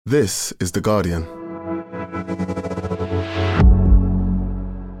This is The Guardian.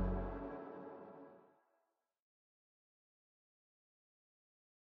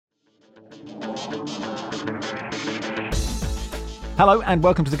 Hello and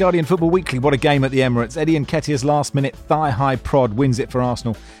welcome to The Guardian Football Weekly. What a game at the Emirates. Eddie Nketiah's last-minute thigh-high prod wins it for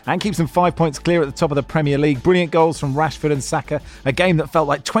Arsenal and keeps them 5 points clear at the top of the Premier League. Brilliant goals from Rashford and Saka. A game that felt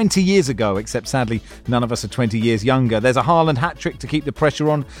like 20 years ago, except sadly none of us are 20 years younger. There's a Haaland hat-trick to keep the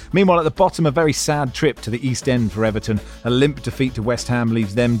pressure on. Meanwhile, at the bottom, a very sad trip to the East End for Everton. A limp defeat to West Ham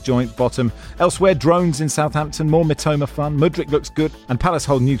leaves them joint bottom. Elsewhere, drones in Southampton, more Mitoma fun. Mudryk looks good and Palace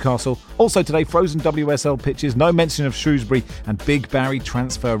hold Newcastle. Also today, frozen WSL pitches, no mention of Shrewsbury and big Barry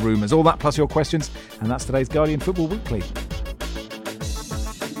transfer rumours. All that plus your questions, and that's today's Guardian Football Weekly.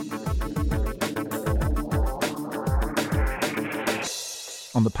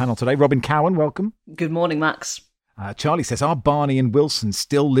 On the panel today, Robin Cowan, welcome. Good morning, Max. Charlie says, are Barney and Wilson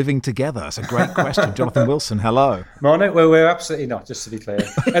still living together? That's a great question. Jonathan Wilson, hello. Morning. Well, we're absolutely not, just to be clear.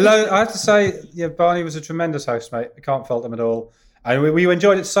 Hello, I have to say, yeah, Barney was a tremendous host, mate. I can't fault him at all. And we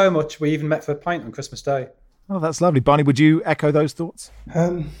enjoyed it so much, we even met for a pint on Christmas Day. Oh, that's lovely. Barney, would you echo those thoughts?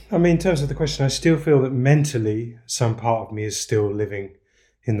 I mean, in terms of the question, I still feel that mentally some part of me is still living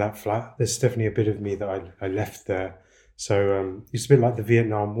in that flat. There's definitely a bit of me that I left there. So it's a bit like the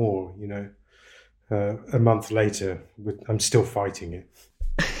Vietnam War, you know. A month later, I'm still fighting it.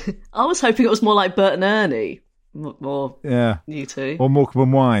 I was hoping it was more like Bert and Ernie. More you two. Or Morecambe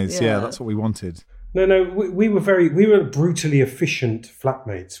and Wise. Yeah, that's what we wanted. No, we were brutally efficient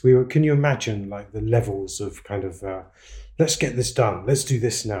flatmates. Can you imagine like the levels of kind of, let's get this done, let's do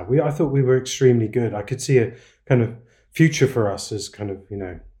this now. I thought we were extremely good. I could see a kind of future for us as kind of, you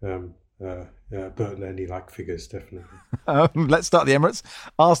know, Bert and Ernie-like figures, definitely. Let's start the Emirates.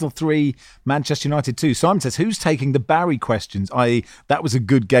 Arsenal 3, Manchester United 2. Simon says, who's taking the Barry questions? I.e., that was a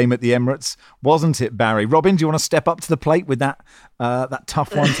good game at the Emirates, wasn't it, Barry? Robin, do you want to step up to the plate with that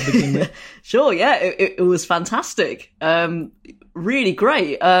tough one to begin with? Sure, yeah, it was fantastic. Really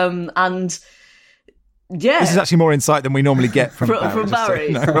great. And yeah. This is actually more insight than we normally get from Barry. From Barry.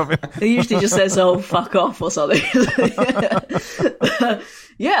 No, Robin. He usually just says, oh, fuck off or something.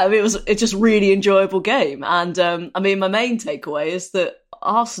 Yeah, I mean, it's just really enjoyable game. And I mean, my main takeaway is that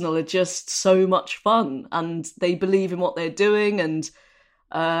Arsenal are just so much fun and they believe in what they're doing. And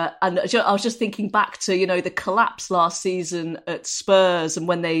I was just thinking back to, you know, the collapse last season at Spurs and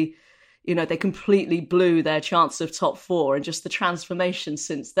when they completely blew their chance of top four, and just the transformation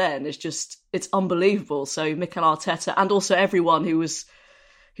since then is just, it's unbelievable. So Mikel Arteta and also everyone who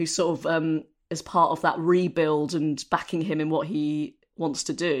sort of is part of that rebuild and backing him in what he wants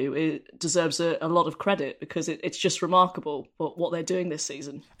to do, it deserves a lot of credit because it's just remarkable what they're doing this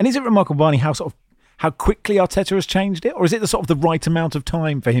season. And is it remarkable, Barney, how quickly Arteta has changed it, or is it the sort of the right amount of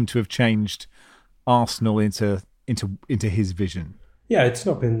time for him to have changed Arsenal into his vision? Yeah, it's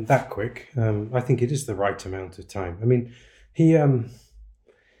not been that quick. I think it is the right amount of time. I mean,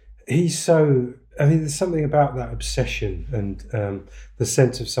 he's so. I mean, there's something about that obsession and the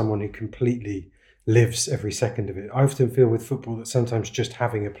sense of someone who completely lives every second of it. I often feel with football that sometimes just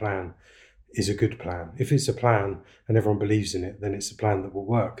having a plan is a good plan. If it's a plan and everyone believes in it, then it's a plan that will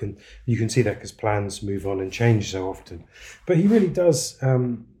work. And you can see that because plans move on and change so often. But he really does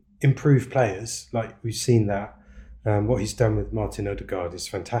improve players. Like we've seen that. What he's done with Martin Odegaard is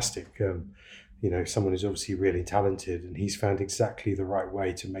fantastic. You know, someone who's obviously really talented, and he's found exactly the right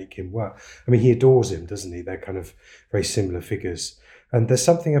way to make him work. I mean, he adores him, doesn't he? They're kind of very similar figures. And there's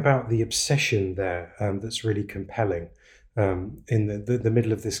something about the obsession there that's really compelling in the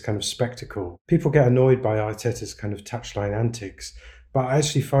middle of this kind of spectacle. People get annoyed by Arteta's kind of touchline antics, but I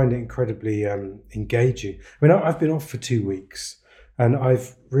actually find it incredibly engaging. I mean, I've been off for 2 weeks, and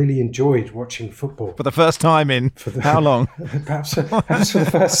I've really enjoyed watching football. For the first time in how long? Perhaps for the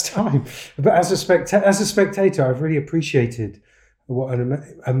first time. But as a spectator, I've really appreciated what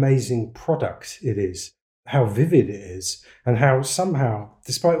an amazing product it is, how vivid it is, and how somehow,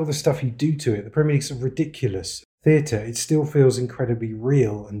 despite all the stuff you do to it, the Premier League's sort of ridiculous theatre, it still feels incredibly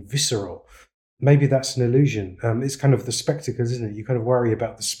real and visceral. Maybe that's an illusion. It's kind of the spectacle, isn't it? You kind of worry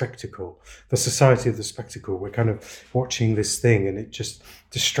about the spectacle, the society of the spectacle. We're kind of watching this thing and it just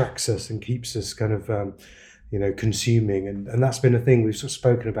distracts us and keeps us kind of, consuming. And that's been a thing we've sort of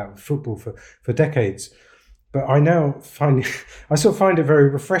spoken about with football for decades. But I now I sort of find it very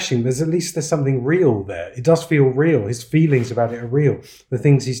refreshing. There's something real there. It does feel real. His feelings about it are real. The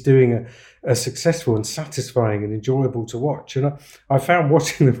things he's doing are successful and satisfying and enjoyable to watch. And I found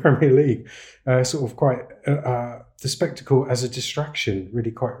watching the Premier League sort of quite the spectacle as a distraction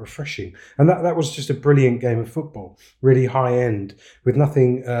really quite refreshing. And that was just a brilliant game of football, really high end, with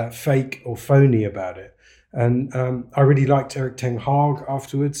nothing fake or phony about it. And I really liked Erik ten Hag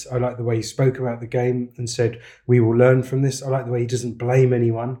afterwards. I liked the way he spoke about the game and said, we will learn from this. I like the way he doesn't blame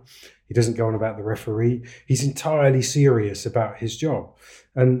anyone. He doesn't go on about the referee. He's entirely serious about his job.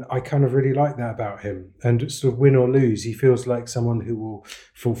 And I kind of really like that about him. And sort of win or lose, he feels like someone who will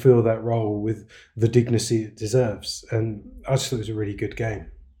fulfill that role with the dignity it deserves. And I just thought it was a really good game.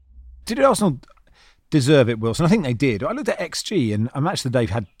 Did Arsenal deserve it, Wilson? I think they did. I looked at XG, and Match of the Day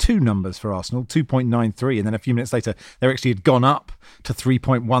had two numbers for Arsenal, 2.93, and then a few minutes later their XG had gone up to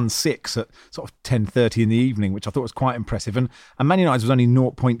 3.16 at sort of 10:30 in the evening, which I thought was quite impressive. And Man United was only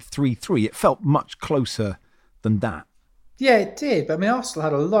 0.33. It felt much closer than that. Yeah, it did. But I mean, Arsenal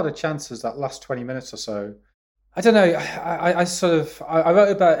had a lot of chances that last 20 minutes or so. I don't know. I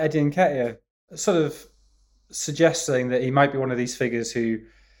wrote about Eddie Nketiah, sort of suggesting that he might be one of these figures who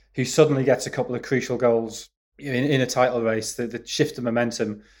suddenly gets a couple of crucial goals in a title race that shift the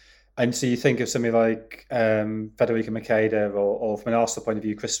momentum. And so you think of somebody like Federico Makeda or from an Arsenal point of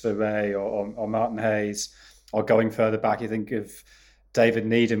view, Christopher Ray or Martin Hayes, or going further back, you think of David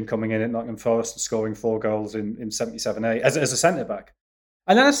Needham coming in at Nottingham Forest and scoring 4 goals in 77-8 as a centre-back.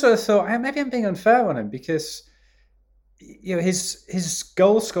 And then I sort of thought, maybe I'm being unfair on him because his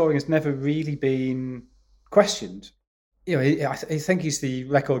goal scoring has never really been questioned. I think he's the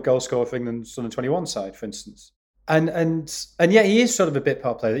record goal scorer for England's under-21 side, for instance. And yet he is sort of a bit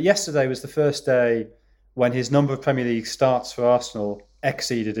part player. Yesterday was the first day when his number of Premier League starts for Arsenal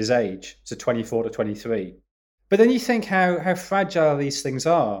exceeded his age, so 24 to 23. But then you think how fragile these things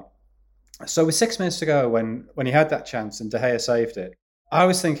are. So with 6 minutes to go, when he had that chance and De Gea saved it, I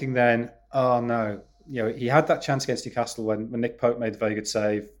was thinking then, oh no, he had that chance against Newcastle when Nick Pope made a very good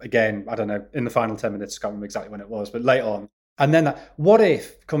save. Again, I don't know, in the final 10 minutes, I can't remember exactly when it was, but late on. And then what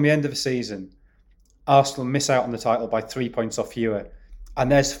if, come the end of the season, Arsenal miss out on the title by 3 points off fewer, and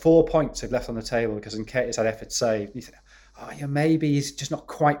there's 4 points they've left on the table because Nketiah's had effort saved. And you think, maybe he's just not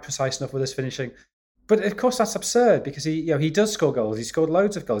quite precise enough with his finishing. But of course that's absurd because he does score goals. He scored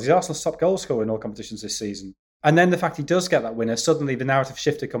loads of goals. He's Arsenal's top goal scorer in all competitions this season. And then the fact he does get that winner, suddenly the narrative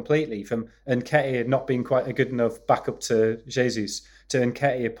shifted completely from Nketiah not being quite a good enough backup to Jesus to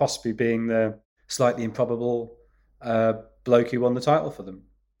Nketiah possibly being the slightly improbable bloke who won the title for them.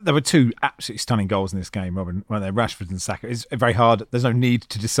 There were 2 absolutely stunning goals in this game, Robin, weren't there? Rashford and Saka. It's very hard. There's no need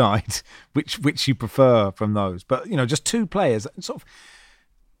to decide which you prefer from those. But, just 2 players, sort of,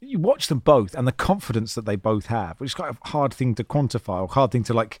 you watch them both and the confidence that they both have, which is quite a hard thing to quantify or hard thing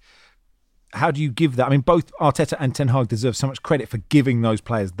to how do you give that? I mean, both Arteta and Ten Hag deserve so much credit for giving those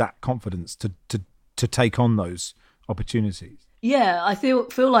players that confidence to take on those opportunities. Yeah, I feel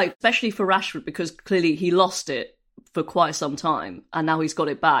like, especially for Rashford, because clearly he lost it for quite some time and now he's got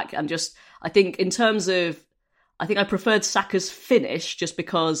it back. And just, I think in terms of, I think I preferred Saka's finish just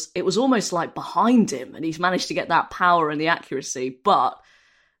because it was almost like behind him and he's managed to get that power and the accuracy. But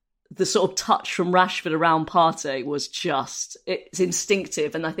the sort of touch from Rashford around Partey was it's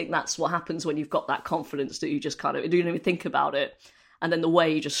instinctive. And I think that's what happens when you've got that confidence that you just kind of, you don't even think about it. And then the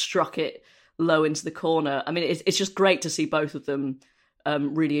way he just struck it low into the corner. I mean, it's just great to see both of them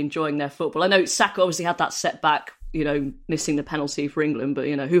really enjoying their football. I know Saka obviously had that setback, missing the penalty for England, but,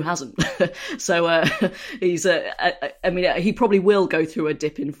 who hasn't? So he's, he probably will go through a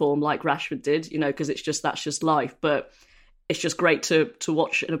dip in form like Rashford did, because that's just life. But it's just great to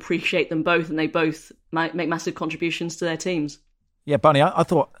watch and appreciate them both, and they both make massive contributions to their teams. Yeah, Bunny, I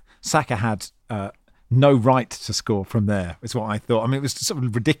thought Saka had no right to score from there, is what I thought. I mean, it was sort of a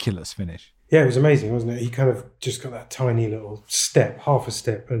ridiculous finish. Yeah, it was amazing, wasn't it? He kind of just got that tiny little step, half a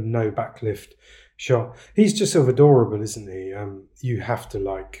step, and no backlift shot. He's just sort of adorable, isn't he? You have to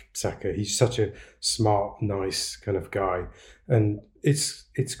like Saka. He's such a smart, nice kind of guy. And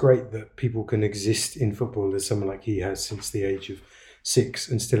it's great that people can exist in football as someone like he has since the age of 6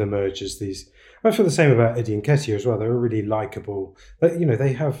 and still emerge as these. I feel the same about Eddie and Nketiah as well. They're really likeable.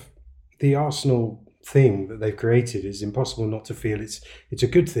 They have the Arsenal thing that they've created is impossible not to feel it's a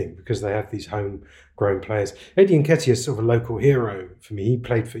good thing because they have these homegrown players. Eddie Nketiah is sort of a local hero for me. He used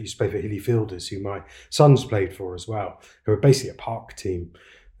to play for Hilly Fielders, who my sons played for as well, who are basically a park team.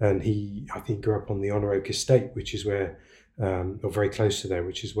 And I think grew up on the Honor Oak estate, which is where, or very close to there,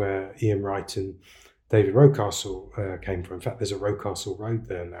 which is where Ian Wright and David Rocastle came from. In fact, there's a Rocastle Road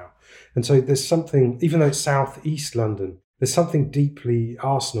there now. And so there's something, even though it's southeast London, there's something deeply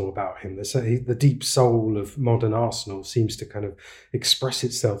Arsenal about him. The deep soul of modern Arsenal seems to kind of express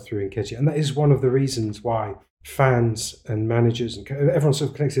itself through Nketiah. And that is one of the reasons why fans and managers and everyone sort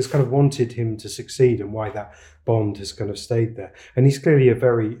of connected has kind of wanted him to succeed, and why that bond has kind of stayed there. And he's clearly a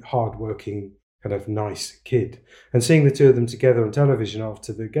very hardworking, kind of nice kid. And seeing the two of them together on television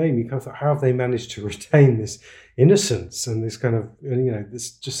after the game, you kind of thought, how have they managed to retain this innocence and this kind of,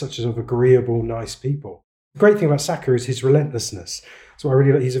 this just such a sort of agreeable, nice people. The great thing about Saka is his relentlessness. So I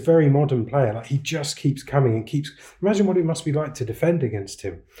really like. He's a very modern player. Like, he just keeps coming and keeps. Imagine what it must be like to defend against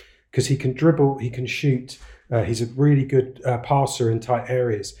him, because he can dribble, he can shoot. He's a really good passer in tight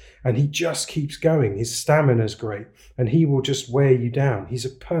areas, and he just keeps going. His stamina's great, and he will just wear you down. He's a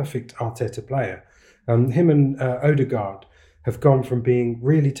perfect Arteta player. Him and Odegaard have gone from being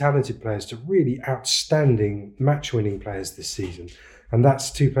really talented players to really outstanding match-winning players this season, and that's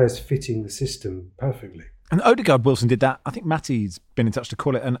two players fitting the system perfectly. And Odegaard, Wilson, did that. I think Matty's been in touch to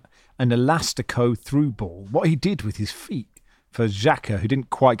call it an elastico through ball. What he did with his feet for Xhaka, who didn't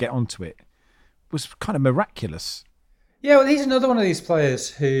quite get onto it, was kind of miraculous. Yeah, well, he's another one of these players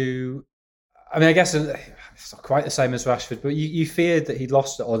who, I mean, I guess it's not quite the same as Rashford, but you feared that he'd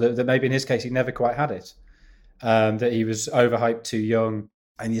lost it, or that maybe in his case he never quite had it, that he was overhyped, too young,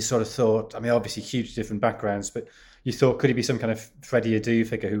 and you sort of thought, I mean, obviously huge different backgrounds, but you thought, could he be some kind of Freddie Adu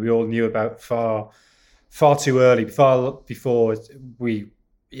figure who we all knew about far too early, before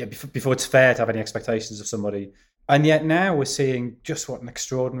it's fair to have any expectations of somebody. And yet now we're seeing just what an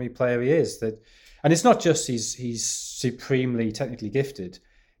extraordinary player he is. And it's not just he's supremely technically gifted.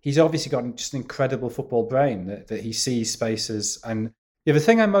 He's obviously got just an incredible football brain that he sees spaces. And the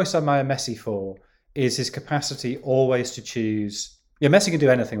thing I most admire Messi for is his capacity always to choose. Yeah, Messi can do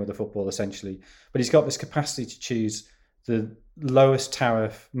anything with the football essentially, but he's got this capacity to choose the lowest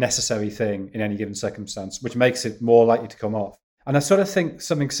tariff necessary thing in any given circumstance, which makes it more likely to come off. And I sort of think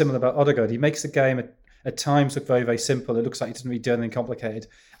something similar about Odegaard. He makes the game at times look very, very simple. It looks like he doesn't really do anything complicated.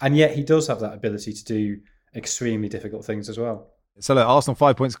 And yet he does have that ability to do extremely difficult things as well. So look, Arsenal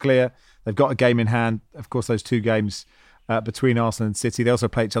 5 points clear. They've got a game in hand. Of course, those two games between Arsenal and City. They also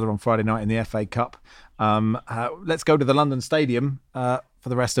play each other on Friday night in the FA Cup. Let's go to the London Stadium for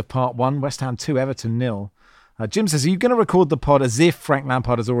the rest of part one. West Ham 2, Everton 0. Jim says, are you going to record the pod as if Frank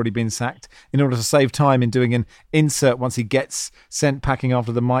Lampard has already been sacked in order to save time in doing an insert once he gets sent packing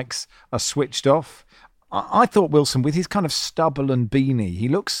after the mics are switched off? I thought, Wilson, with his kind of stubble and beanie, he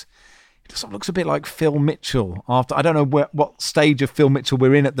looks a bit like Phil Mitchell. After I don't know what stage of Phil Mitchell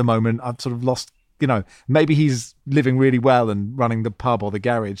we're in at the moment. I've sort of lost, maybe he's living really well and running the pub or the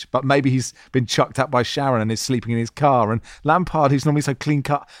garage, but maybe he's been chucked up by Sharon and is sleeping in his car. And Lampard, who's normally so clean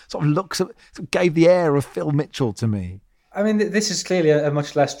cut, sort of gave the air of Phil Mitchell to me. I mean, this is clearly a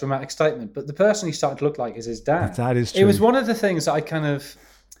much less dramatic statement, but the person he started to look like is his dad. That is true. It was one of the things that I kind of,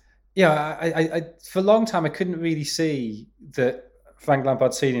 I for a long time I couldn't really see that Frank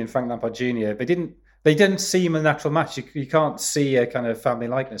Lampard Sr. and Frank Lampard Jr. They didn't seem a natural match. You can't see a kind of family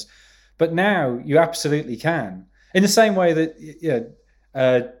likeness. But now you absolutely can. In the same way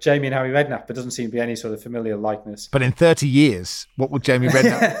that Jamie and Harry Redknapp, there doesn't seem to be any sort of familial likeness. But in 30 years, what would Jamie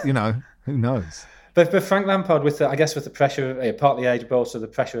Redknapp, who knows? But Frank Lampard, with the pressure, partly age, but also the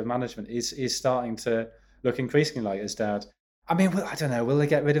pressure of management, is starting to look increasingly like his dad. I mean, I don't know, will they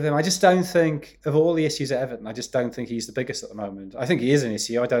get rid of him? I just don't think, of all the issues at Everton, I just don't think he's the biggest at the moment. I think he is an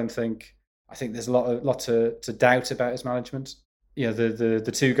issue. I think there's a lot to doubt about his management.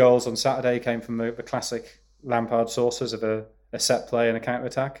 The two goals on Saturday came from the classic Lampard sources of a set play and a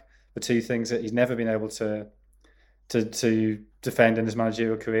counter-attack. The two things that he's never been able to defend in his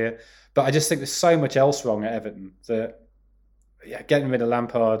managerial career. But I just think there's so much else wrong at Everton that, getting rid of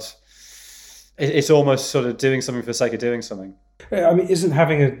Lampard, it's almost sort of doing something for the sake of doing something. I mean, isn't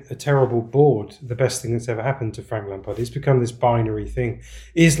having a terrible board the best thing that's ever happened to Frank Lampard? It's become this binary thing.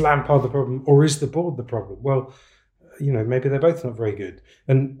 Is Lampard the problem or is the board the problem? Well, maybe they're both not very good.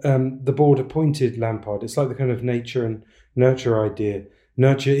 And the board appointed Lampard. It's like the kind of nature and nurture idea.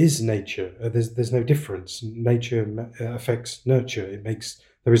 Nurture is nature. There's no difference. Nature affects nurture.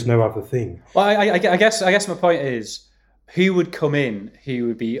 There is no other thing. Well, I guess my point is, who would come in who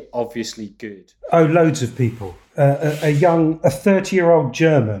would be obviously good? Oh, loads of people. A 30-year-old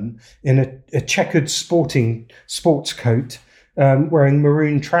German in a checkered sports coat wearing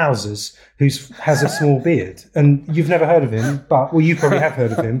maroon trousers who has a small beard. And you've never heard of him, but, well, you probably have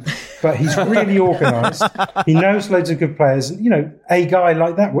heard of him, but he's really organised. He knows loads of good players. And, a guy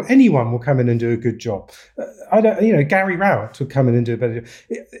like that, anyone will come in and do a good job. Gary Rowett will come in and do a better job.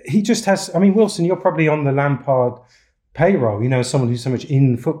 He just has, Wilson, you're probably on the Lampard payroll, someone who's so much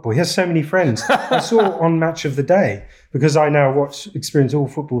in football. He has so many friends. I saw on Match of the Day, because I now experience all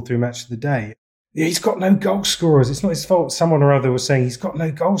football through Match of the Day. He's got no goal scorers. It's not his fault. Someone or other was saying he's got no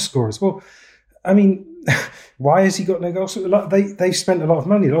goal scorers. Well, why has he got no goal scorers? They've spent a lot of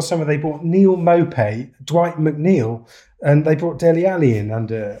money. Last summer they bought Neil Maupay, Dwight McNeil, and they brought Dele Alli in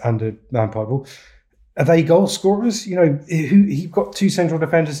under Lampard. Well, are they goal scorers? He got 2 central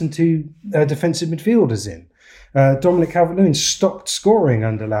defenders and 2 defensive midfielders in. Dominic Calvert-Lewin stopped scoring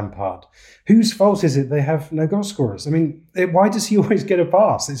under Lampard. Whose fault is it they have no goal scorers? Why does he always get a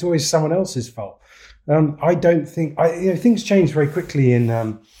pass? It's always someone else's fault. I don't think things change very quickly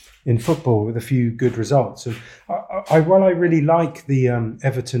in football with a few good results. And while I really like the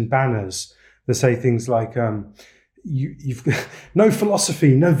Everton banners that say things like you've got no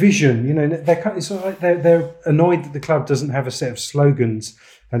philosophy, no vision. It's sort of like they're annoyed that the club doesn't have a set of slogans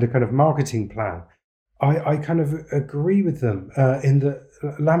and a kind of marketing plan. I kind of agree with them in that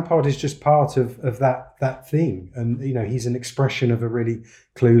Lampard is just part of that theme, and he's an expression of a really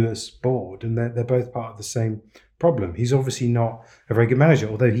clueless board, and they're both part of the same problem. He's obviously not a very good manager,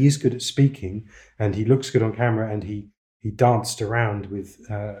 although he is good at speaking and he looks good on camera, and he danced around with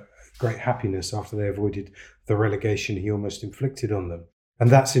great happiness after they avoided the relegation he almost inflicted on them. And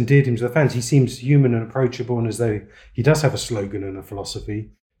that's endeared him to the fans. He seems human and approachable, and as though he does have a slogan and a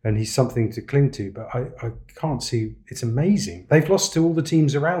philosophy, and he's something to cling to. But I can't see. It's amazing. They've lost to all the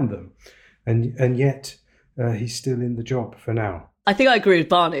teams around them, and yet he's still in the job for now. I think I agree with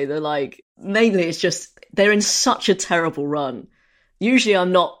Barney that, mainly it's just they're in such a terrible run. Usually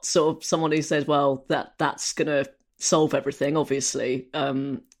I'm not sort of someone who says, well, that's going to solve everything, obviously,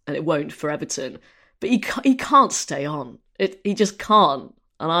 and it won't for Everton. But he can't stay on. He just can't.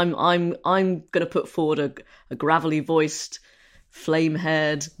 And I'm going to put forward a gravelly voiced,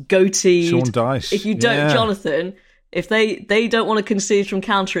 flame-haired, goateed Sean Dyche. If you don't, Jonathan, if they don't want to concede from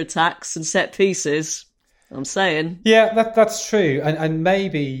counter-attacks and set pieces, I'm saying. Yeah, that's true. And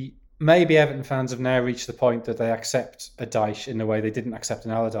maybe Everton fans have now reached the point that they accept a Dyche in the way they didn't accept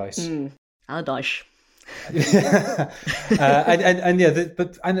an Allardyce. Allardyce. And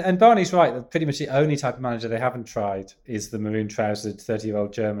Barney's right that pretty much the only type of manager they haven't tried is the maroon-trousered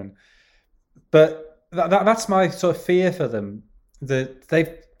 30-year-old German. But that's my sort of fear for them, that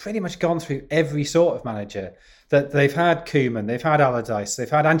they've pretty much gone through every sort of manager. That they've had Koeman, they've had Allardyce, they've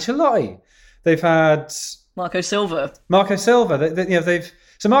had Ancelotti, they've had Marco Silva. So Marco Silva,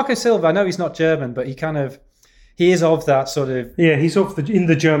 I know he's not German, but he is of that sort of... Yeah, he's in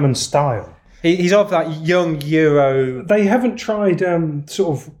the German style. He's of that young Euro... They haven't tried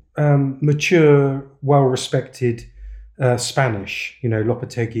mature, well-respected Spanish,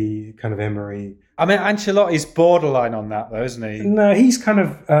 Lopetegui, kind of Emery. Ancelotti's borderline on that, though, isn't he? No, he's kind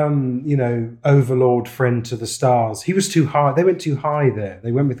of, overlord friend to the stars. He was too high. They went too high there.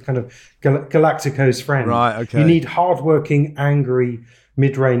 They went with kind of Galactico's friend. Right, okay. You need hardworking, angry,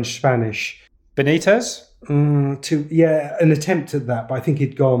 mid-range Spanish. Benitez? An attempt at that, but I think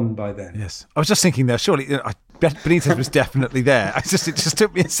he'd gone by then. Yes. I was just thinking there, surely Benitez was definitely there. It just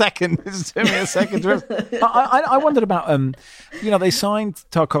took me a second. I wondered about, they signed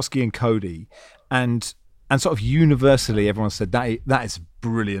Tarkowski and Cody, and sort of universally everyone said that is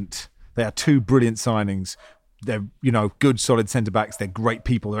brilliant. They are 2 brilliant signings. They're, good, solid centre-backs. They're great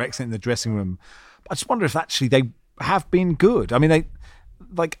people. They're excellent in the dressing room. I just wonder if actually they have been good.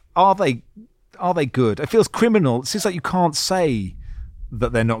 Are they good? It feels criminal. It seems like you can't say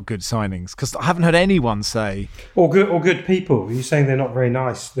that they're not good signings, because I haven't heard anyone say... Or good people. You're saying they're not very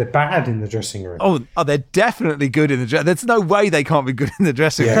nice. They're bad in the dressing room. Oh, they're definitely good in the dressing room. There's no way they can't be good in the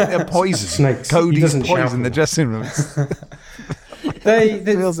dressing room. They're poison. Snakes. Cody's poison in the dressing room. It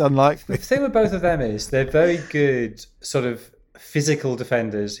feels unlikely. The thing with both of them is they're very good sort of physical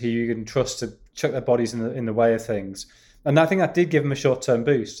defenders who you can trust to chuck their bodies in the way of things. And I think that did give them a short-term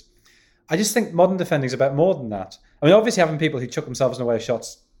boost. I just think modern defending is about more than that. Obviously having people who chuck themselves in the way of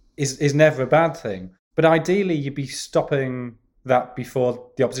shots is never a bad thing. But ideally, you'd be stopping that before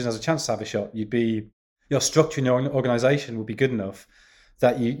the opposition has a chance to have a shot. Your structure in your organisation would be good enough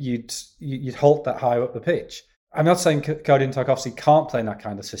that you'd halt that higher up the pitch. I'm not saying Cody and Tarkowski can't play in that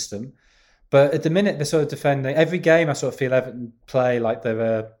kind of system, but at the minute they're sort of defending. Every game I sort of feel Everton play like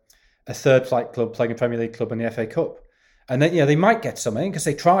they're a third flight club playing a Premier League club in the FA Cup. And then, they might get something because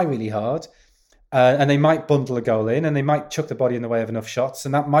they try really hard. And they might bundle a goal in, and they might chuck the body in the way of enough shots,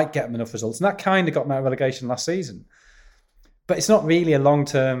 and that might get them enough results. And that kind of got them out of relegation last season. But it's not really a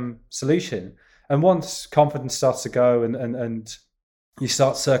long-term solution. And once confidence starts to go and you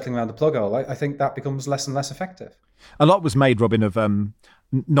start circling around the plug hole, I think that becomes less and less effective. A lot was made, Robin, of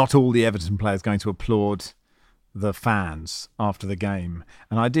not all the Everton players going to applaud the fans after the game.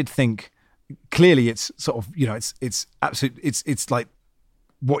 And I did think, clearly it's sort of, it's absolute, it's like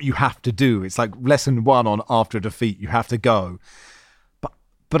what you have to do. It's like lesson one on after a defeat, you have to go.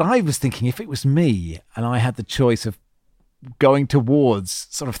 But I was thinking, if it was me and I had the choice of going towards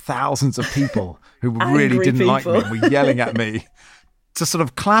sort of thousands of people who really didn't like me and were yelling at me to sort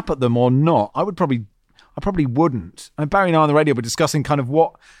of clap at them or not, I probably wouldn't. And Barry and I on the radio were discussing kind of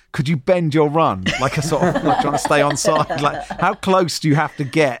what could you bend your run, like a sort of like trying to stay on side, like how close do you have to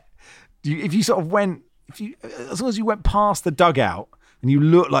get? As long as you went past the dugout and you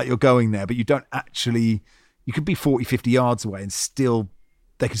look like you're going there, but you don't actually, you could be 40, 50 yards away and still,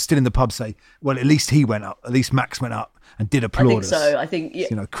 they could still in the pub say, well, at least he went up, at least Max went up and did applaud us. I think so. I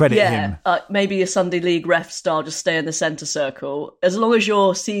think, credit him. Maybe a Sunday League ref style, just stay in the centre circle. As long as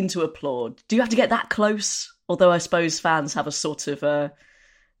you're seen to applaud. Do you have to get that close? Although I suppose fans have a sort of, there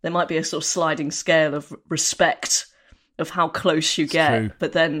might be a sort of sliding scale of respect of how close you get. True.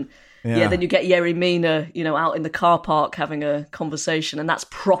 But then, then you get Yerry Mina, out in the car park having a conversation, and that's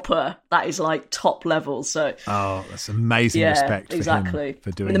proper. That is like top level. So, that's amazing respect for him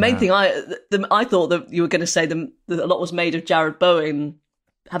for doing that. The main thing I thought that you were going to say that a lot was made of Jared Bowen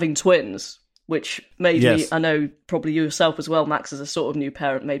having twins, which made me, I know probably you yourself as well, Max, as a sort of new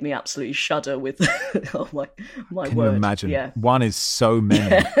parent, made me absolutely shudder with, oh my word. Can you imagine? Yeah. One is so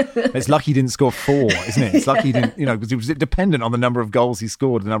many. It's lucky he didn't score 4, isn't it? It's lucky he didn't, because it was dependent on the number of goals he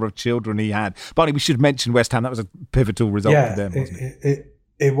scored, the number of children he had. But we should mention West Ham. That was a pivotal result for them, wasn't it?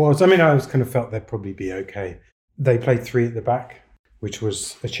 It was. I mean, I always kind of felt they'd probably be okay. They played 3 at the back, which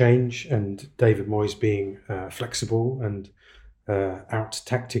was a change, and David Moyes being flexible and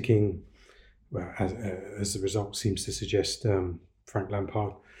out-tacticking, well, as the result seems to suggest, Frank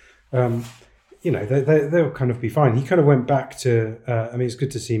Lampard, they'll kind of be fine. He kind of went back to, it's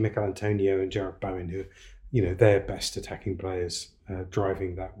good to see Mikel Antonio and Jared Bowen, who, their best attacking players,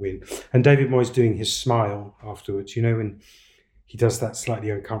 driving that win. And David Moyes doing his smile afterwards, when he does that slightly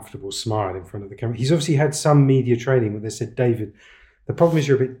uncomfortable smile in front of the camera. He's obviously had some media training where they said, David, the problem is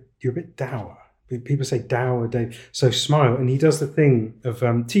you're a bit dour. People say dour, Dave. So smile. And he does the thing of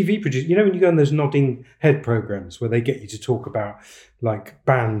TV producer. When you go on those nodding head programs where they get you to talk about like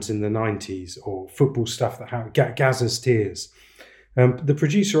bands in the 90s or football stuff that Gazza's tears. The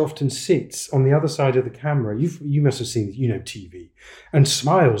producer often sits on the other side of the camera. You must have seen, TV, and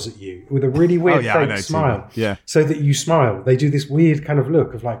smiles at you with a really weird fake smile. TV. Yeah. So that you smile. They do this weird kind of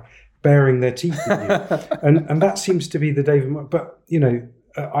look of like baring their teeth at you. and that seems to be the David, but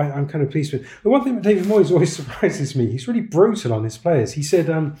I'm kind of pleased with. The one thing that David Moyes always surprises me, he's really brutal on his players. He said,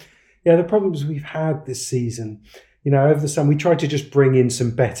 the problems we've had this season, over the summer, we tried to just bring in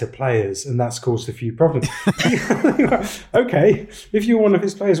some better players, and that's caused a few problems. Okay, if you're one of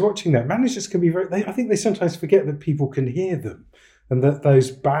his players watching that, managers can be I think they sometimes forget that people can hear them, and that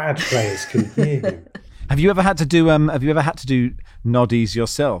those bad players can hear you. Have you ever had to do noddies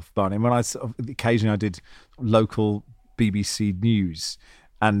yourself, Barney? When occasionally I did local BBC News,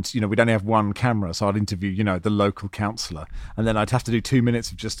 and we'd only have one camera, so I'd interview the local councillor, and then I'd have to do 2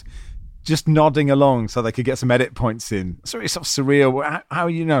 minutes of just nodding along so they could get some edit points in. It's sort of surreal. How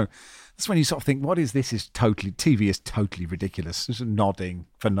that's when you sort of think, what is this? TV is totally ridiculous. Just nodding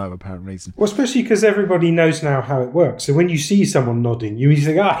for no apparent reason. Well, especially because everybody knows now how it works. So when you see someone nodding, you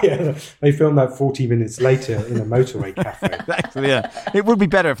think, they filmed that 40 minutes later in a motorway cafe. Exactly, yeah. It would be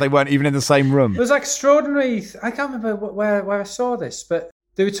better if they weren't even in the same room. It was extraordinary. I can't remember where I saw this, but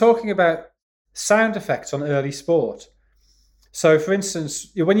they were talking about sound effects on early sport. So, for instance,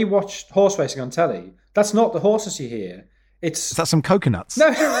 when you watch horse racing on telly, that's not the horses you hear. Is that some coconuts? No,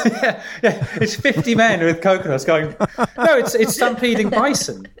 yeah. It's 50 men with coconuts going. No, it's stampeding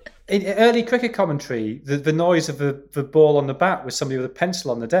bison. In early cricket commentary, the noise of the ball on the bat was somebody with a pencil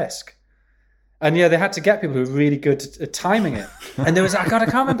on the desk, and they had to get people who were really good at timing it. And there was I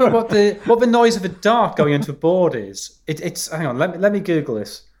can't remember what the noise of a dart going into a board is. It's hang on, let me Google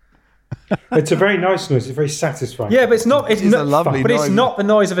this. It's a very nice noise. It's very satisfying. Yeah, but it's not. It's a lovely but noise. It's not the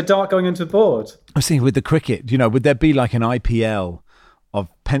noise of a dart going into a board. I was thinking with the cricket, would there be like an IPL of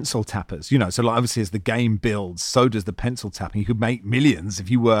pencil tappers? So like obviously as the game builds, so does the pencil tapping. You could make millions if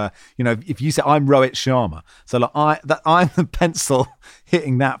you were, if you say I'm Rohit Sharma, so like I'm the pencil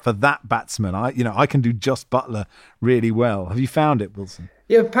hitting that for that batsman. I can do Just Butler really well. Have you found it, Wilson?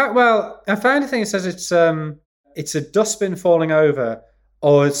 Yeah, well, I found a thing that says it's a dustbin falling over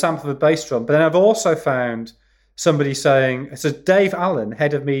or a sample of a bass drum. But then I've also found somebody saying, so Dave Allen,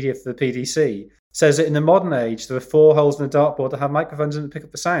 head of media for the PDC, says that in the modern age, there are 4 holes in the dartboard that have microphones in to pick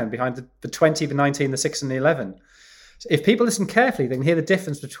up the sound behind the 20, the 19, the 6 and the 11. So if people listen carefully, they can hear the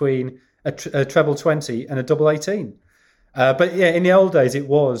difference between a treble 20 and a double 18. But yeah, in the old days, it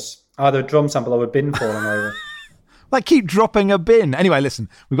was either a drum sample or a bin falling over. Like, keep dropping a bin. Anyway, listen,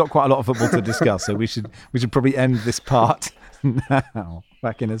 we've got quite a lot of football to discuss, so we should probably end this part now.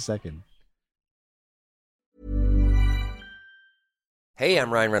 Back in a second. Hey,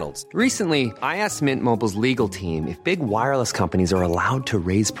 I'm Ryan Reynolds. Recently, I asked Mint Mobile's legal team if big wireless companies are allowed to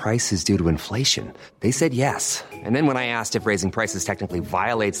raise prices due to inflation. They said yes. And then when I asked if raising prices technically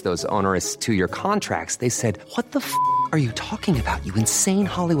violates those onerous 2-year contracts, they said, "What the f*** are you talking about, you insane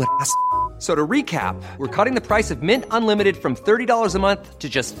Hollywood ass?" So to recap, we're cutting the price of Mint Unlimited from $30 a month to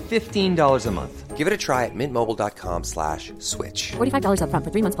just $15 a month. Give it a try at mintmobile.com/switch. $45 up front for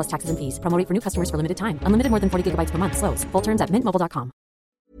 3 months plus taxes and fees. Promo rate for new customers for limited time. Unlimited more than 40 gigabytes per month. Slows full terms at mintmobile.com.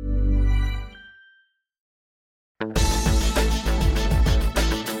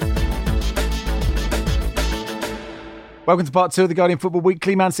 Welcome to part 2 of the Guardian Football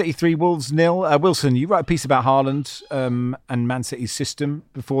Weekly. Man City 3, Wolves 0. Wilson, you wrote a piece about Haaland and Man City's system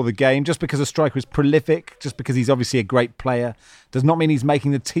before the game. Just because a striker is prolific, just because he's obviously a great player, does not mean he's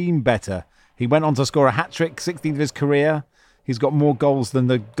making the team better. He went on to score a hat-trick, 16th of his career. He's got more goals than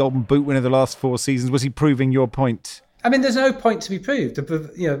the Golden Boot winner the last 4 seasons. Was he proving your point? I mean, there's no point to be proved.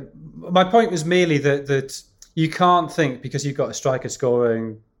 You know, my point was merely that you can't think because you've got a striker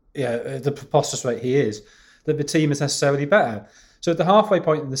scoring the preposterous rate he is, that the team is necessarily better. So at the halfway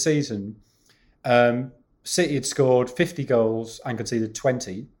point in the season, City had scored 50 goals and conceded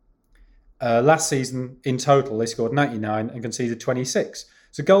 20. Last season, in total, they scored 99 and conceded 26.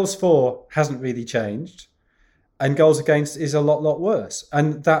 So goals for hasn't really changed, and goals against is a lot worse.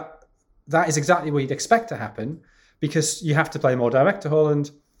 And that is exactly what you'd expect to happen, because you have to play more direct to Haaland,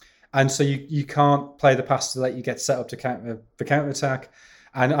 and so you can't play the pass to let you get set up to counter attack,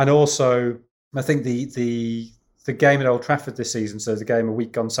 and also I think the game at Old Trafford this season, so the game a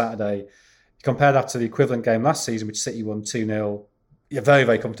week on Saturday, compare that to the equivalent game last season, which City won 2-0, very,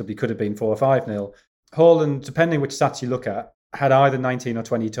 very comfortably, could have been 4 or 5-0. Haaland, depending which stats you look at, had either 19 or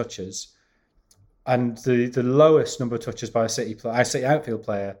 20 touches, and the lowest number of touches by a City outfield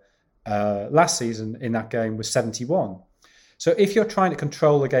player last season in that game was 71. So if you're trying to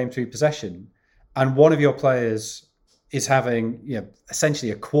control the game through possession, and one of your players is having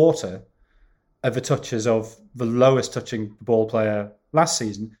essentially a quarter of the touches of the lowest touching ball player last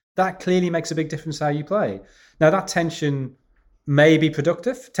season, that clearly makes a big difference how you play. Now, that tension may be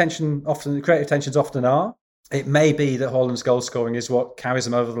productive. Creative tensions often are. It may be that Haaland's goal scoring is what carries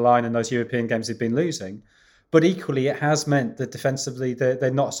them over the line in those European games they've been losing. But equally, it has meant that defensively they're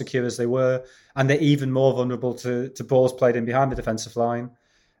not as secure as they were, and they're even more vulnerable to balls played in behind the defensive line,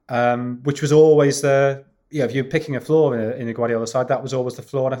 which was always the... if you're picking a flaw in a Guardiola side, that was always the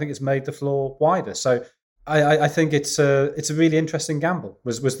flaw, and I think it's made the flaw wider. So I think it's a really interesting gamble,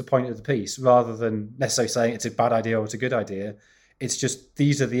 was the point of the piece, rather than necessarily saying it's a bad idea or it's a good idea. It's just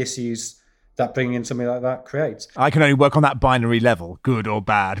these are the issues that bringing in something like that creates. I can only work on that binary level, good or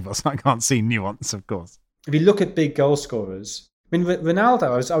bad, but I can't see nuance, of course. If you look at big goal scorers, I mean,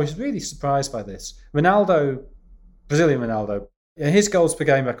 Ronaldo, I was really surprised by this. Ronaldo, Brazilian Ronaldo, his goals per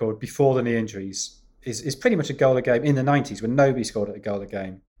game record before the knee injuries is pretty much a goal a game in the 90s, when nobody scored a goal a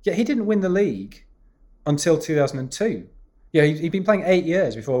game. Yet he didn't win the league until 2002. He'd been playing 8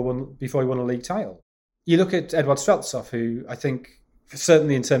 years before he won a league title. You look at Edward Streltsov, who I think,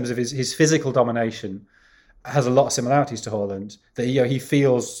 certainly in terms of his physical domination, has a lot of similarities to Haaland. That he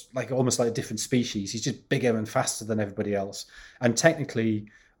feels almost like a different species. He's just bigger and faster than everybody else, and technically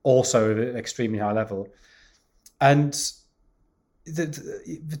also at an extremely high level. And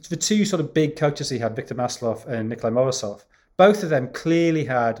the two sort of big coaches he had, Viktor Maslov and Nikolai Morozov, both of them clearly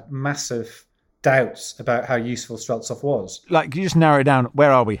had massive doubts about how useful Streltsov was. Can you just narrow it down?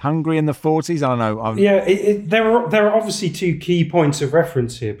 Where are we? Hungary in the 40s? I don't know. There are obviously 2 key points of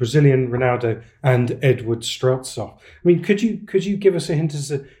reference here: Brazilian Ronaldo and Edward Streltsov. I mean, could you give us a hint as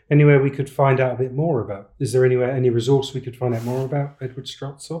to anywhere we could find out a bit more about? Is there any resource we could find out more about Edward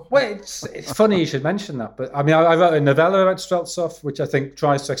Streltsov? Well, it's funny you should mention that, but I mean, I wrote a novella about Streltsov, which I think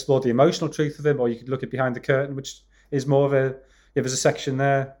tries to explore the emotional truth of him, or you could look at Behind the Curtain, which is more of there's a section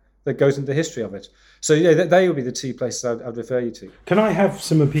there that goes into the history of it. So they would be the 2 places I'd refer you to. Can I have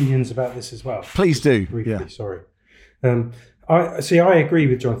some opinions about this as well? Please do. Briefly, yeah. Sorry. I agree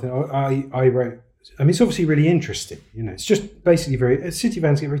with Jonathan. I wrote I mean, it's obviously really interesting. It's just basically City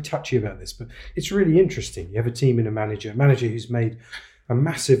fans get very touchy about this, but it's really interesting. You have a team and a manager who's made a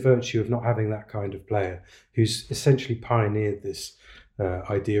massive virtue of not having that kind of player, who's essentially pioneered this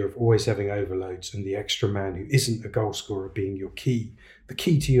idea of always having overloads, and the extra man who isn't a goal scorer being the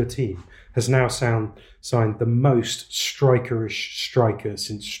key to your team, has now signed the most strikerish striker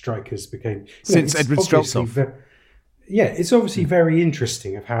since strikers became... Since Edward Streltsov. It's obviously very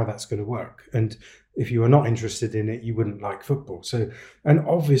interesting of how that's going to work. And if you are not interested in it, you wouldn't like football. So, and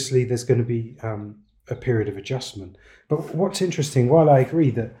obviously there's going to be a period of adjustment. But what's interesting, while I agree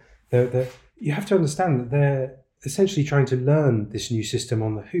that you have to understand that they're essentially trying to learn this new system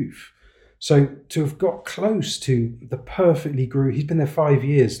on the hoof. So to have got close to the perfectly grooved... He's been there 5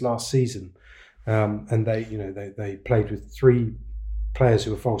 years last season, and they played with 3 players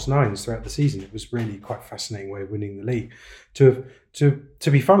who were false nines throughout the season. It was really quite a fascinating way of winning the league. To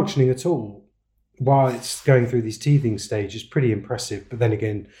be functioning at all while it's going through these teething stages is pretty impressive. But then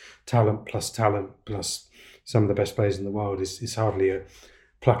again, talent plus some of the best players in the world is hardly a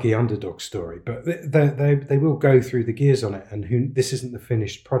plucky underdog story. But they will go through the gears on it, and this isn't the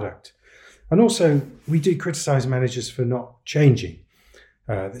finished product. And also, we do criticise managers for not changing.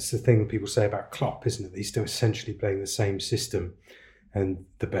 That's the thing that people say about Klopp, isn't it? He's still essentially playing the same system, and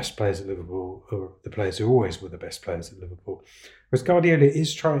the best players at Liverpool are the players who always were the best players at Liverpool. Whereas Guardiola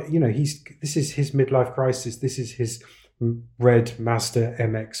is trying, this is his midlife crisis. This is his red Mazda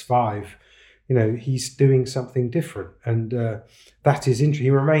MX-5. He's doing something different, and that is he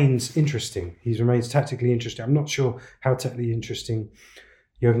remains interesting. He remains tactically interesting. I'm not sure how tactically interesting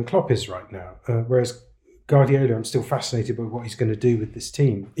Jurgen Klopp is right now. Whereas Guardiola, I'm still fascinated by what he's going to do with this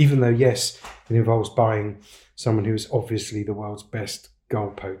team, even though, yes, it involves buying someone who is obviously the world's best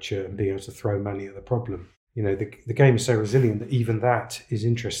goal poacher and being able to throw money at the problem. The game is so resilient that even that is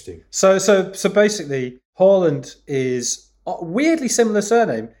interesting. So basically, Haaland is a weirdly similar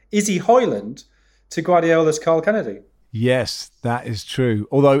surname, Izzy Hoyland, to Guardiola's Carl Kennedy. Yes, that is true.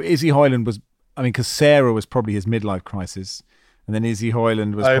 Although Izzy Hoyland was, because Sarah was probably his midlife crisis. And then Izzy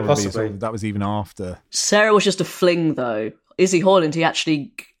Hoyland was probably that was even after. Sarah was just a fling, though. Izzy Hoyland, he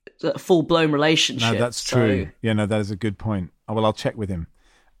actually a full blown relationship. No, that's true. Yeah, no, that is a good point. Oh, well, I'll check with him.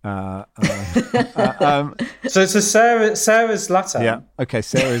 So Sarah's Latin. Yeah. Okay,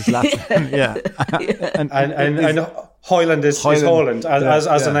 Sarah's Latin. Yeah. and Hoyland is Holland, as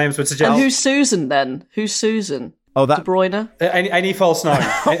the names would suggest. And who's Susan then? Who's Susan? Oh, that De Bruyne. Any false nine.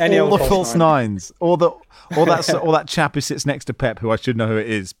 All the false nines. Or that chap who sits next to Pep, who I should know who it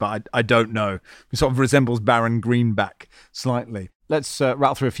is, but I don't know. He sort of resembles Baron Greenback slightly. Let's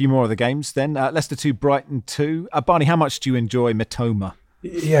rattle through a few more of the games then. Leicester 2, Brighton 2. Barney, how much do you enjoy Mitoma?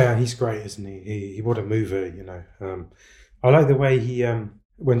 Yeah, he's great, isn't he? He what a mover, I like the way he,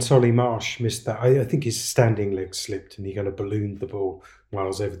 when Solly Marsh missed that, I think his standing leg slipped and he kind of ballooned the ball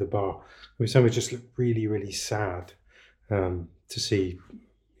miles over the bar. Mitoma just looked really, really sad to see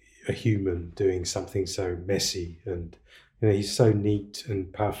a human doing something so messy, and he's so neat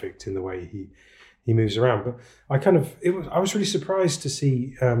and perfect in the way he moves around. But I was really surprised to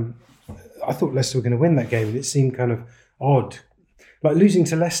see. I thought Leicester were going to win that game, and it seemed kind of odd. Like losing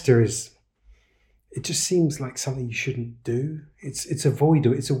to Leicester it just seems like something you shouldn't do. It's a void,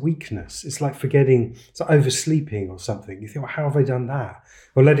 it's a weakness. It's like forgetting, it's like oversleeping or something. You think, well, how have I done that?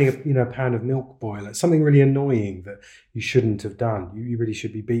 Or letting a pan of milk boil. It's something really annoying that you shouldn't have done. You really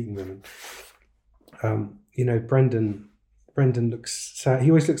should be beating them. And, Brendan looks sad. He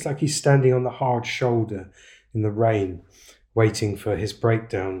always looks like he's standing on the hard shoulder in the rain, waiting for his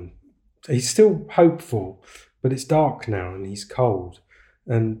breakdown. He's still hopeful, but it's dark now and he's cold.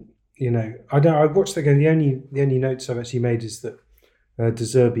 And I watched the game. The only notes I've actually made is that De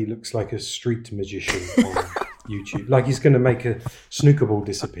Zerbi looks like a street magician on YouTube, like he's going to make a snooker ball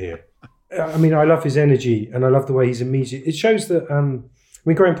disappear. I love his energy and I love the way he's immediate. It shows that.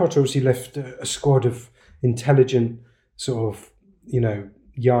 Graham Potter obviously left a squad of intelligent, sort of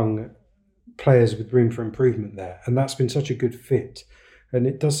young players with room for improvement there, and that's been such a good fit. And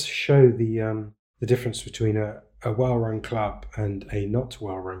it does show the difference between a well-run club and a not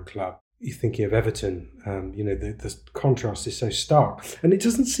well-run club. You're thinking of Everton, the contrast is so stark. And it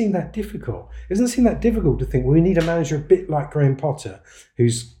doesn't seem that difficult. It doesn't seem that difficult to think, well, we need a manager a bit like Graham Potter,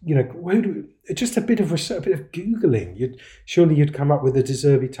 who's, just a bit of research, a bit of Googling. Surely you'd come up with a De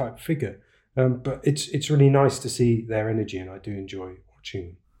Zerbi type figure. But it's really nice to see their energy, and I do enjoy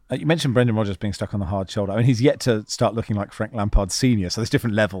watching them. You mentioned Brendan Rodgers being stuck on the hard shoulder. He's yet to start looking like Frank Lampard Senior, so there's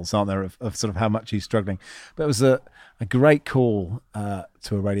different levels, aren't there, of sort of how much he's struggling. But it was a great call to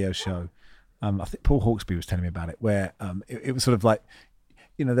a radio show. I think Paul Hawksby was telling me about it, where it was sort of like,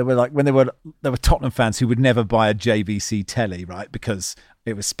 there were like when there were Tottenham fans who would never buy a JVC telly, right, because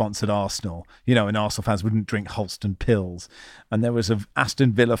it was sponsored Arsenal, and Arsenal fans wouldn't drink Holston pills. And there was an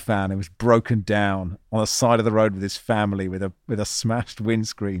Aston Villa fan who was broken down on the side of the road with his family with a smashed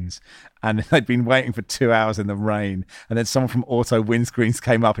windscreens, and they'd been waiting for 2 hours in the rain. And then someone from Auto Windscreens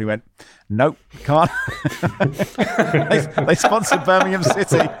came up and he went, "Nope, can't." they sponsored Birmingham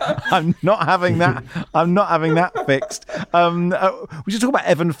City. I'm not having that. I'm not having that fixed. We should talk about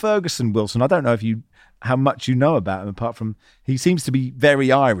Evan Ferguson, Wilson. I don't know how much you know about him, apart from he seems to be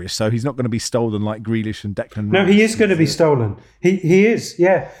very Irish, so he's not going to be stolen like Grealish and Declan Rice. No, he is going to be stolen. He is,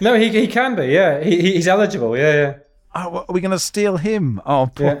 yeah. No, he can be, yeah. He's eligible, yeah. Oh, are we going to steal him? Oh,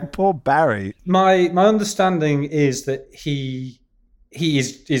 poor Barry. My understanding is that he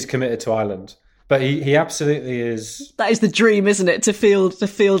is committed to Ireland, but he absolutely is. That is the dream, isn't it? To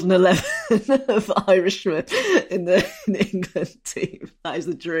field an 11 of Irishmen in the England team. That is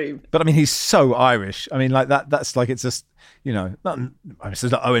the dream. But I mean, he's so Irish. I mean, like that's like it's just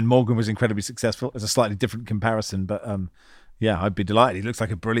Owen Morgan was incredibly successful. It's a slightly different comparison, but yeah, I'd be delighted. He looks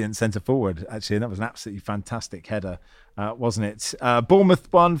like a brilliant centre forward actually, and that was an absolutely fantastic header, wasn't it? Bournemouth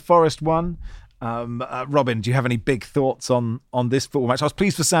won, Forest won. Robin, do you have any big thoughts on this football match? I was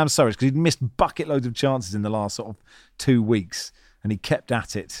pleased for Sam Surridge because he'd missed bucket loads of chances in the last sort of 2 weeks and he kept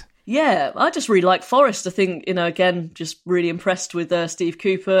at it. Yeah, I just really like Forest. I think, again, just really impressed with Steve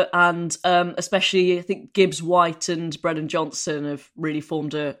Cooper, and especially I think Gibbs White and Brendan Johnson have really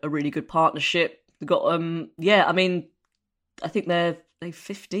formed a really good partnership. They've got, I mean, I think they're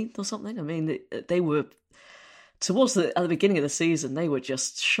 15th or something. I mean, they were... At the beginning of the season, they were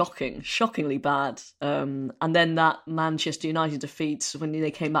just shockingly bad. And then that Manchester United defeat when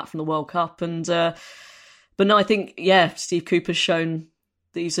they came back from the World Cup. And but no, I think Steve Cooper's shown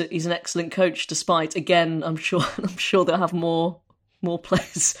that he's an excellent coach. Despite, again, I'm sure they'll have more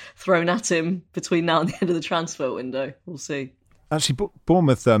players thrown at him between now and the end of the transfer window. We'll see. Actually,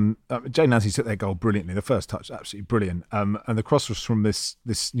 Bournemouth, Jay Nancy took their goal brilliantly. The first touch, absolutely brilliant. And the cross was from this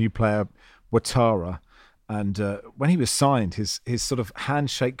new player, Ouattara. And when he was signed, his sort of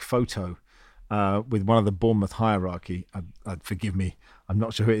handshake photo with one of the Bournemouth hierarchy, forgive me, I'm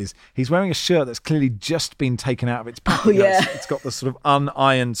not sure who it is. He's wearing a shirt that's clearly just been taken out of its packet. Oh, yeah. It's got the sort of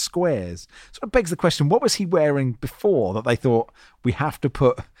unironed squares. So it begs the question, what was he wearing before that they thought we have to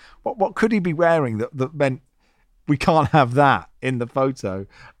put... What could he be wearing that meant we can't have that in the photo?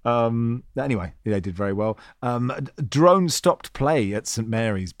 Anyway, they did very well. Drone stopped play at St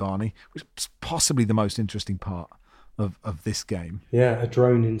Mary's, Barney, which was possibly the most interesting part of this game. Yeah, a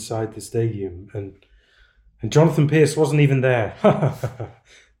drone inside the stadium, and Jonathan Pearce wasn't even there.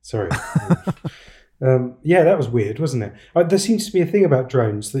 Sorry. Yeah, that was weird, wasn't it? There seems to be a thing about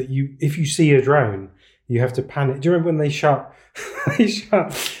drones that if you see a drone, you have to panic. Do you remember when they shut?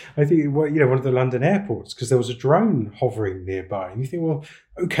 I think one of the London airports because there was a drone hovering nearby, and you think, well,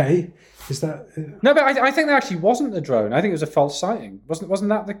 okay, is that? No, but I think there actually wasn't a drone. I think it was a false sighting. Wasn't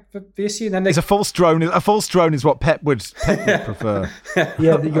that the issue? And then it's a false drone. A false drone is what Pep would prefer.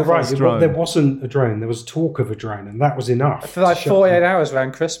 Yeah, you're right. There wasn't a drone. There was talk of a drone, and that was enough for like 48 hours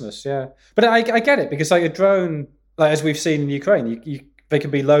around Christmas. Yeah, but I get it because like a drone, like as we've seen in Ukraine, they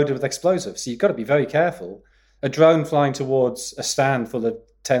can be loaded with explosives, so you've got to be very careful. A drone flying towards a stand full of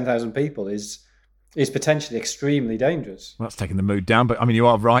 10,000 people is potentially extremely dangerous. Well, that's taking the mood down, but I mean, you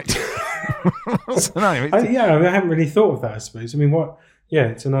are right. So, no, I haven't really thought of that, I suppose. I mean, what? Yeah,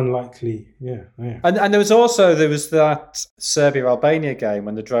 it's an unlikely. Yeah. And there was that Serbia-Albania game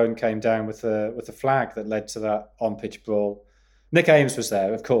when the drone came down with the flag that led to that on-pitch brawl. Nick Ames was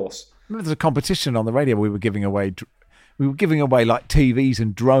there, of course. Remember, there's a competition on the radio where we were giving away like TVs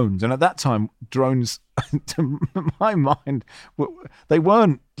and drones, and at that time drones to my mind they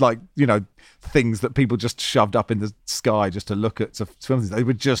weren't like things that people just shoved up in the sky just to look at, to film. They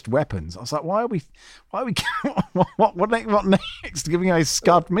were just weapons. I was like, why are we what next, giving away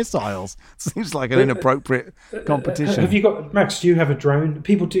Scud missiles? Seems like an inappropriate competition. Have you got, Max, do you have a drone?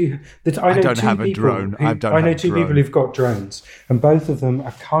 People do that. I don't have a drone. I know two people who've got drones, and both of them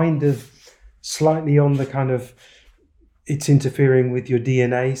are kind of slightly on the kind of it's interfering with your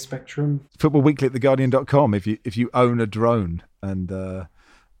DNA spectrum. Football Weekly at theguardian.com if you own a drone. And but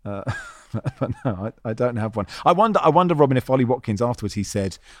no, I don't have one. I wonder, Robin, if Ollie Watkins afterwards, he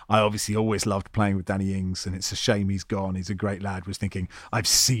said, I obviously always loved playing with Danny Ings and it's a shame he's gone. He's a great lad. Was thinking, I've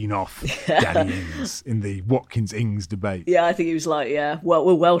seen off Danny Ings in the Watkins-Ings debate. Yeah, I think he was like, well,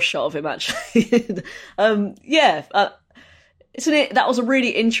 we're well shot of him, actually. That was a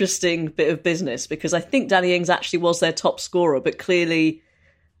really interesting bit of business because I think Danny Ings actually was their top scorer, but clearly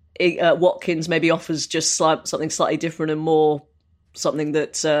Watkins maybe offers just something slightly different and more something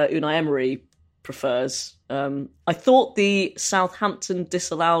that Unai Emery prefers. I thought the Southampton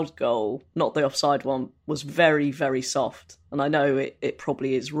disallowed goal, not the offside one, was very, very soft. And I know it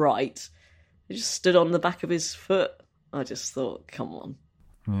probably is right. It just stood on the back of his foot. I just thought, come on.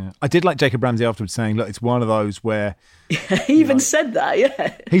 Yeah. I did like Jacob Ramsey afterwards saying, look, it's one of those where... he even said that,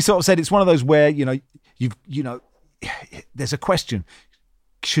 yeah. He sort of said it's one of those where, there's a question.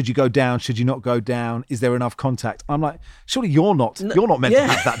 Should you go down? Should you not go down? Is there enough contact? I'm like, surely you're not meant to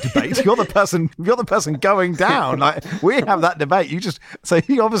have that debate. You're the person going down. Like, we have that debate. So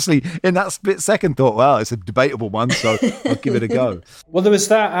he obviously in that split second thought, well, it's a debatable one, so I'll give it a go. Well, there was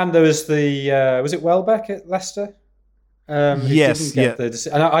that, and there was the was it Welbeck at Leicester? Yes, yeah.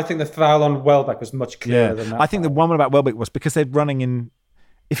 And I think the foul on Welbeck was much clearer than that. I think the one about Welbeck was because they're running in.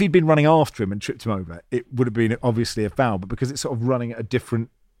 If he'd been running after him and tripped him over, it would have been obviously a foul. But because it's sort of running at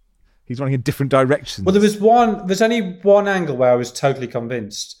he's running in different directions. Well, there's only one angle where I was totally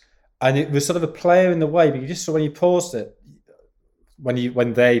convinced, and it was sort of a player in the way. But you just saw when you paused it,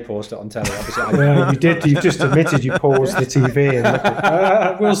 when they paused it on telly. Obviously, you did. You just admitted you paused the TV and looked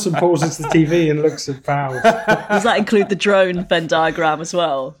at, Wilson pauses the TV and looks at fouls. Does that include the drone Venn diagram as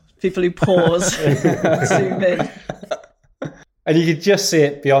well? People who pause, zoom in. And you could just see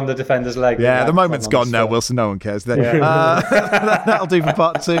it beyond the defender's leg. Yeah, the moment's gone now, Wilson. No one cares. That'll do for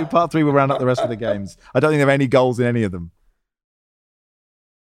part 2. Part 3, we'll round up the rest of the games. I don't think there are any goals in any of them.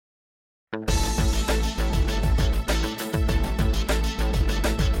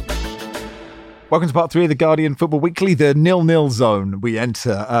 Welcome to part 3 of the Guardian Football Weekly, the 0-0 zone we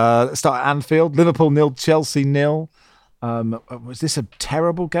enter. Start at Anfield, Liverpool 0, Chelsea 0. Was this a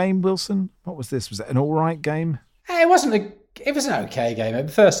terrible game, Wilson? What was this? Was it an all right game? It was an okay game.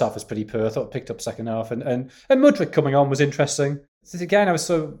 The first half was pretty poor. I thought it picked up second half. And Mudryk coming on was interesting. Again, I was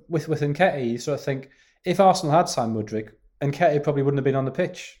sort of with Nketiah, you sort of think, if Arsenal had signed Mudryk, Nketiah probably wouldn't have been on the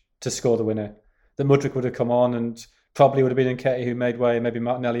pitch to score the winner. That Mudryk would have come on and probably would have been Nketiah who made way, and maybe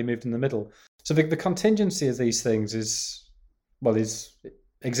Martinelli moved in the middle. So the contingency of these things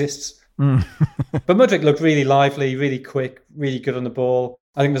exists. But Mudryk looked really lively, really quick, really good on the ball.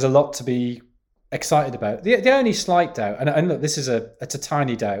 I think there's a lot to be excited about. The only slight doubt, and look, it's a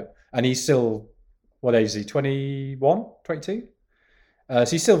tiny doubt, and he's still, what age is he, 21, 22? So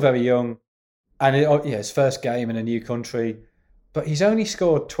he's still very young, and his first game in a new country, but he's only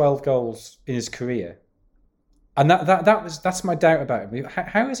scored 12 goals in his career. And that's my doubt about him.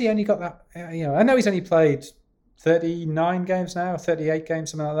 How has he only got that? I know he's only played 39 games now, 38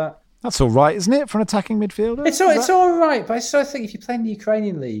 games, something like that. That's all right, isn't it, for an attacking midfielder? It's all right, but I sort of think if you play in the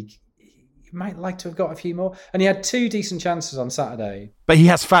Ukrainian league, you might like to have got a few more. And he had 2 decent chances on Saturday. But he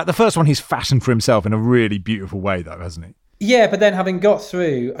has the first one he's fashioned for himself in a really beautiful way, though, hasn't he? Yeah, but then having got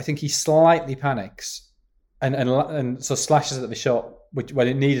through, I think he slightly panics and sort of slashes at the shot when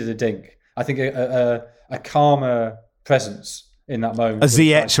it needed a dink. I think a calmer presence in that moment. A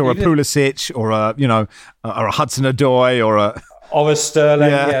Ziyech or a Pulisic or a Hudson-Odoi or a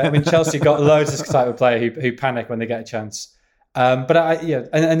Sterling. Yeah. I mean, Chelsea got loads of this type of player who panic when they get a chance. And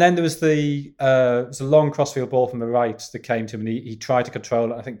then there was it was a long crossfield ball from the right that came to him, and he tried to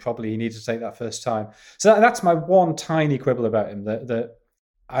control it. I think probably he needed to take that first time. So that's my one tiny quibble about him, that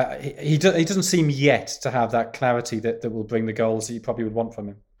he doesn't seem yet to have that clarity that will bring the goals that you probably would want from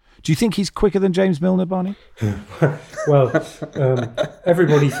him. Do you think he's quicker than James Milner, Barney? Well,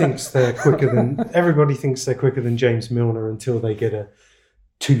 everybody thinks they're quicker than James Milner until they get a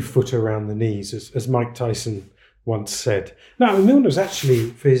 2-foot around the knees, as Mike Tyson once said. No, Milner's actually,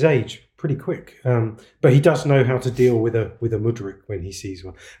 for his age, pretty quick. But he does know how to deal with a Mudryk when he sees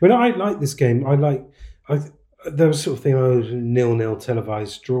one. When I like this game, there was sort of thing, 0-0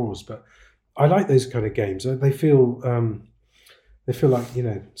 televised draws, but I like those kind of games. They feel like,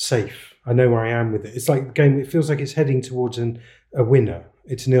 safe. I know where I am with it. It's like a game, it feels like it's heading towards a winner.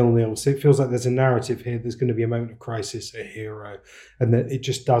 It's 0-0. So it feels like there's a narrative here. There's going to be a moment of crisis, a hero. And that it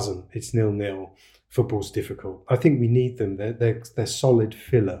just doesn't. It's 0-0. Football's difficult. I think we need them. They're solid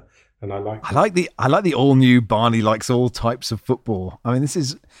filler. And I like them. I like the all new Barney likes all types of football. I mean, this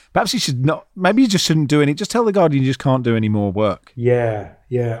is, perhaps you should not, maybe you just shouldn't do any, just tell the Guardian you just can't do any more work. Yeah.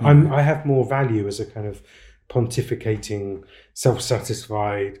 I have more value as a kind of pontificating,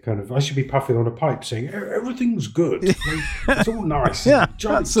 self-satisfied kind of, I should be puffing on a pipe saying everything's good. It's all nice. Yeah,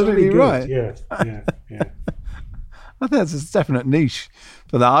 absolutely right. Yeah. I think that's a definite niche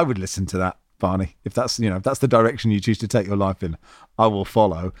for that. I would listen to that, Barney. If that's the direction you choose to take your life in, I will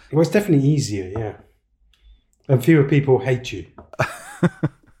follow. Well, it's definitely easier, yeah. And fewer people hate you.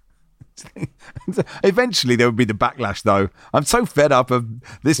 Eventually there would be the backlash, though. I'm so fed up of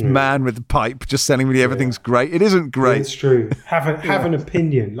this man with the pipe just telling me everything's great. It isn't great. Yeah, it's true. Have an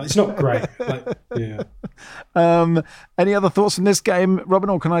opinion. Like, it's not great. Any other thoughts on this game, Robin,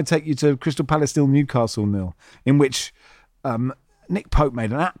 or can I take you to Crystal Palace 0, Newcastle 0, in which Nick Pope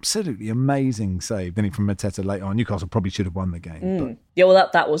made an absolutely amazing save, didn't he, from Mateta late on. Newcastle probably should have won the game. But... Yeah, well,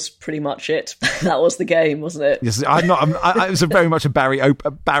 that was pretty much it. That was the game, wasn't it? Yes, it was very much a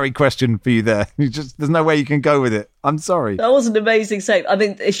Barry question for you there. There's no way you can go with it. I'm sorry. That was an amazing save. I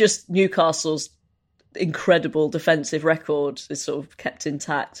mean, it's just Newcastle's incredible defensive record is sort of kept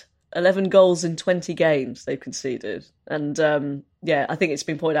intact. 11 goals in 20 games they've conceded. And I think it's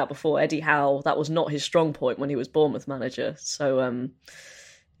been pointed out before, Eddie Howe, that was not his strong point when he was Bournemouth manager. So,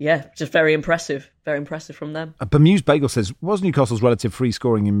 just very impressive from them. Bemused Bagel says, was Newcastle's relative free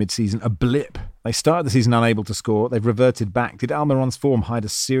scoring in mid-season a blip? They started the season unable to score. They've reverted back. Did Almiron's form hide a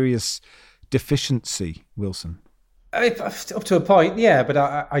serious deficiency, Wilson? Up to a point, yeah, but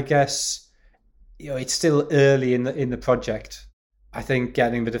I guess it's still early in the project. I think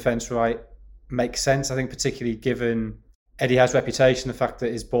getting the defence right makes sense. I think particularly given Eddie Howe's reputation, the fact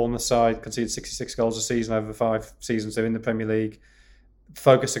that his Bournemouth side conceded 66 goals a season over 5 seasons they're in the Premier League,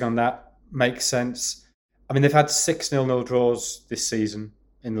 focusing on that makes sense. I mean, they've had 6 0-0 draws this season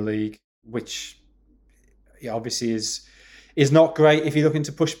in the league, which obviously is not great if you're looking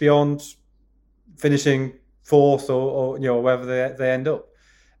to push beyond finishing 4th or wherever they end up.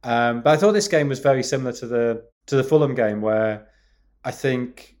 But I thought this game was very similar to the Fulham game, where I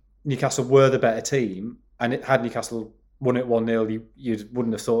think Newcastle were the better team, and had Newcastle won it 1-0, you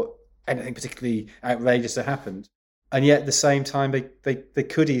wouldn't have thought anything particularly outrageous had happened. And yet at the same time, they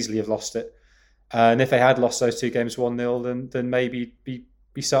could easily have lost it. And if they had lost those 2 games 1-0, then maybe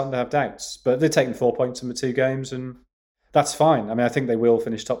be starting to have doubts. But they've taken 4 points in the 2 games, and that's fine. I mean, I think they will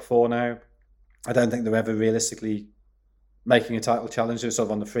finish top 4 now. I don't think they're ever realistically making a title challenge. They're sort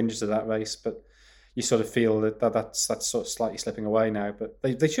of on the fringes of that race, but you sort of feel that's sort of slightly slipping away now. But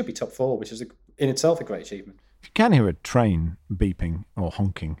they should be top 4, which is in itself a great achievement. If you can hear a train beeping or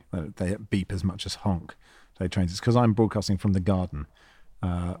honking, they beep as much as honk. They trains. It's because I'm broadcasting from the garden,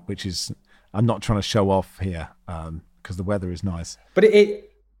 which is, I'm not trying to show off here because the weather is nice. But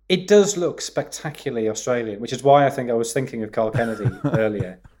it does look spectacularly Australian, which is why I think I was thinking of Carl Kennedy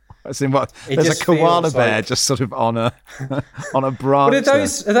earlier. There's a koala bear just sort of on a branch. But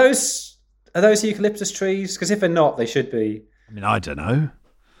are those eucalyptus trees? Because if they're not, they should be. I mean, I don't know.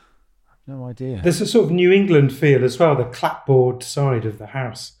 No idea. There's a sort of New England feel as well, the clapboard side of the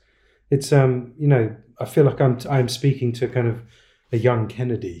house. It's I feel like I'm speaking to kind of a young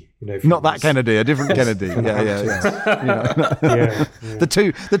Kennedy, Not that Kennedy, a different Kennedy. Yeah.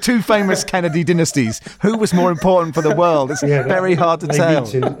 The two famous Kennedy dynasties. Who was more important for the world? It's very hard to tell.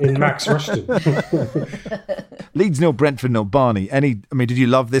 In Max Rushton. Leeds 0, Brentford 0, Barney. Did you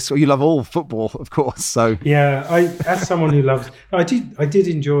love this? Or you love all football, of course. So yeah, as someone who loves, I did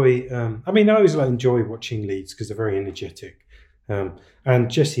enjoy. I always enjoy watching Leeds because they're very energetic.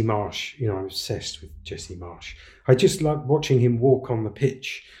 And Jesse Marsh, I'm obsessed with Jesse Marsh. I just like watching him walk on the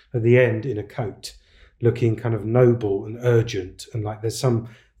pitch at the end in a coat, looking kind of noble and urgent, and like there's some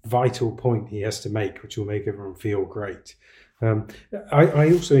vital point he has to make, which will make everyone feel great.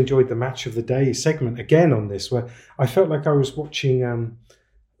 I also enjoyed the match of the day segment again on this, where I felt like I was watching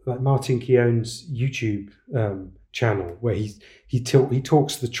like Martin Keown's YouTube channel, where he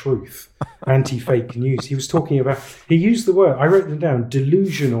talks the truth, anti-fake news. He was talking about, he used the word, I wrote them down,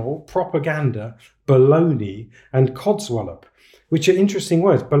 delusional, propaganda, baloney, and codswallop, which are interesting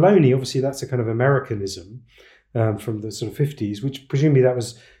words. Baloney, obviously that's a kind of Americanism from the sort of 50s, which presumably that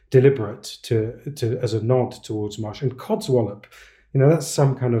was deliberate to as a nod towards Marsh. And codswallop, that's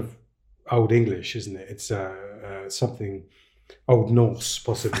some kind of old English, isn't it? It's something Old Norse,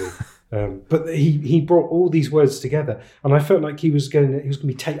 possibly. But he brought all these words together, and I felt like he was going to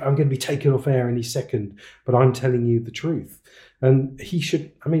be I'm going to be taken off air any second, but I'm telling you the truth. And he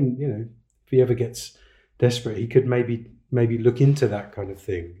should, if he ever gets desperate, he could maybe look into that kind of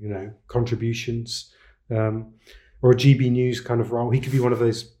thing, contributions, or a GB News kind of role. He could be one of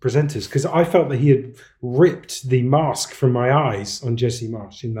those presenters, because I felt that he had ripped the mask from my eyes on Jesse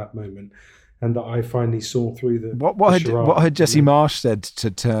Marsh in that moment. And that I finally saw through the What had Jesse Marsh said to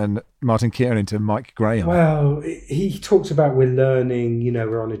turn Martin Keown into Mike Graham? Well, he talks about we're learning,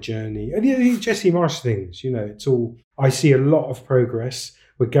 we're on a journey. And Jesse Marsh things, it's all, I see a lot of progress.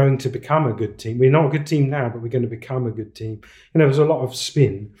 We're going to become a good team. We're not a good team now, but we're going to become a good team. There's a lot of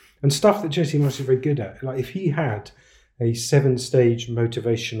spin and stuff that Jesse Marsh is very good at. Like if he had a 7-stage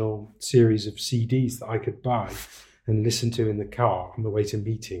motivational series of CDs that I could buy and listen to in the car on the way to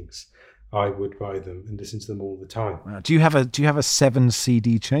meetings, I would buy them and listen to them all the time. Do you have a 7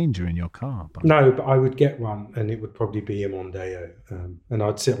 CD changer in your car? No, but I would get one, and it would probably be a Mondeo, and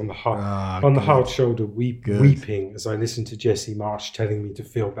I'd sit on the hard shoulder weeping as I listened to Jesse Marsh telling me to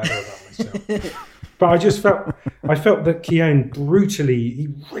feel better about myself. But I felt that Keown he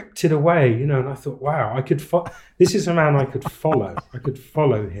ripped it away, and I thought, wow, this is a man I could follow. I could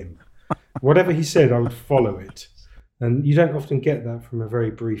follow him. Whatever he said, I would follow it. And you don't often get that from a very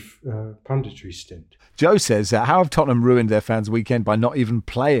brief punditry stint. Joe says, how have Tottenham ruined their fans' weekend by not even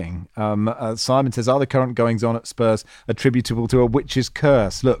playing? Simon says, are the current goings-on at Spurs attributable to a witch's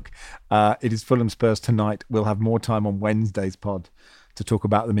curse? Look, it is Fulham Spurs tonight. We'll have more time on Wednesday's pod to talk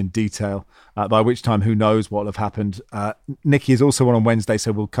about them in detail, by which time who knows what will have happened. Nicky is also on Wednesday,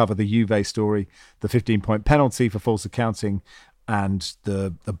 so we'll cover the Juve story, the 15-point penalty for false accounting, and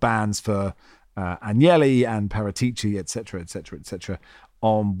the bans for Agnelli and Paratici, etc.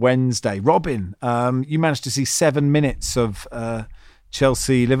 on Wednesday. Robin, you managed to see 7 minutes of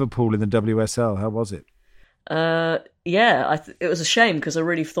Chelsea-Liverpool in the WSL. How was it? It was a shame because I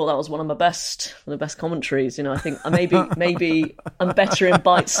really thought that was one of the best commentaries. I think maybe I'm better in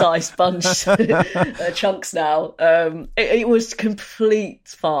bite-sized chunks now. It was complete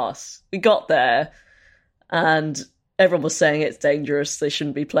farce. We got there and everyone was saying it's dangerous, they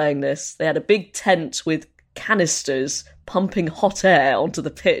shouldn't be playing this. They had a big tent with canisters pumping hot air onto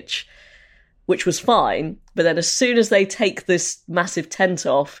the pitch, which was fine. But then as soon as they take this massive tent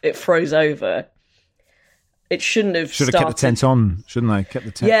off, it froze over. It should have kept the tent on, shouldn't they? Kept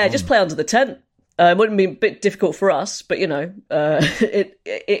the tent on. Just play under the tent. It wouldn't be a bit difficult for us, but it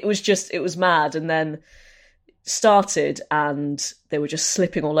was mad. And then started and they were just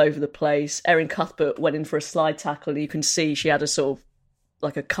slipping all over the place. Erin Cuthbert went in for a slide tackle and you can see she had a sort of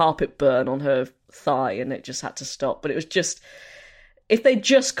like a carpet burn on her thigh and it just had to stop. But it was just, if they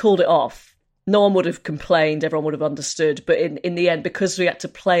just called it off, no one would have complained, everyone would have understood. But in the end, because we had to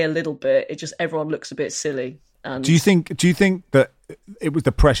play a little bit, everyone looks a bit silly. And do you think that it was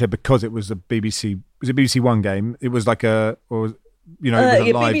the pressure because it was a BBC One game? It was like it was a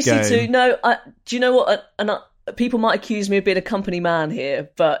live BBC game. Two. No, do you know what? People might accuse me of being a company man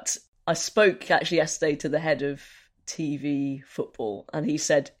here, but I spoke actually yesterday to the head of TV football, and he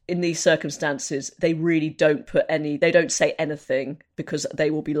said in these circumstances they really don't say anything because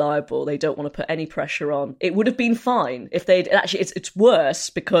they will be liable. They don't want to put any pressure on. It would have been fine if they'd actually. It's worse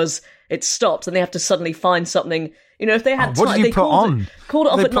because it stopped and they have to suddenly find something. If they had what time, did you they put on? Called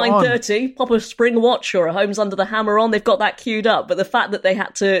it off at 9:30. Pop a Spring Watch or a Homes Under the Hammer on. They've got that queued up, but the fact that they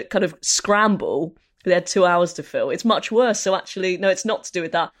had to kind of scramble. They had 2 hours to fill. It's much worse. So actually, no, it's not to do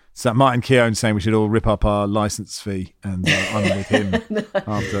with that. So Martin Keown saying we should all rip up our licence fee, and I'm with him.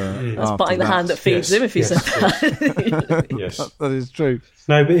 That's biting the hand that feeds him if he said that. Yes, that is true.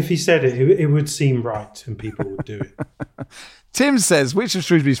 No, but if he said it would seem right, and people would do it. Tim says, which of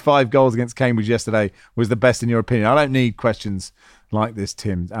Shrewsbury's 5 goals against Cambridge yesterday was the best in your opinion? I don't need questions like this,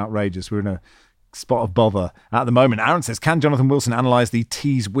 Tim. It's outrageous. We're in a spot of bother at the moment. Aaron says, can Jonathan Wilson analyse the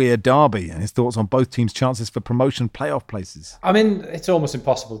Tees-Weir derby and his thoughts on both teams' chances for promotion playoff places? I mean, it's almost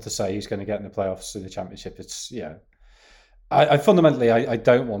impossible to say who's going to get in the playoffs in the Championship. It's, I fundamentally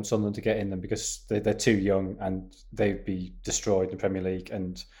don't want Sunderland to get in them because they're too young and they'd be destroyed in the Premier League.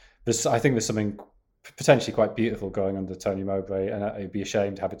 And I think there's something potentially quite beautiful going under Tony Mowbray, and it'd be a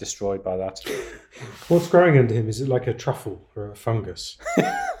shame to have it destroyed by that. What's growing under him? Is it like a truffle or a fungus?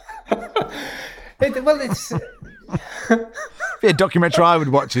 It's be a documentary I would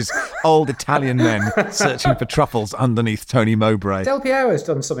watch is old Italian men searching for truffles underneath Tony Mowbray. Del Piero's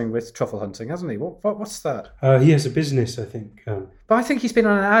done something with truffle hunting, hasn't he? What's that? He has a business, I think. But I think he's been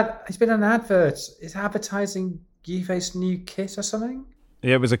on an ad. He's been on an advert. Is advertising Juve's new kit or something?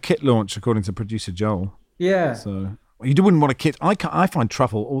 Yeah, it was a kit launch, according to producer Joel. Yeah. So you wouldn't want a kit. I find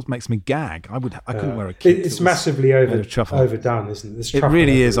truffle always makes me gag. I couldn't wear a kit. It's massively overdone, isn't it? It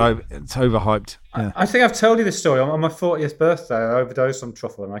really is. It's overhyped. Yeah. I think I've told you this story. On my 40th birthday, I overdosed on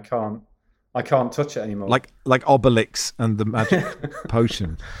truffle, and I can't touch it anymore. Like Obelix and the magic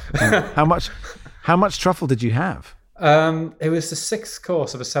potion. How much truffle did you have? It was the 6th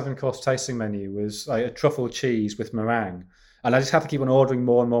course of a 7-course tasting menu. It was like a truffle cheese with meringue, and I just had to keep on ordering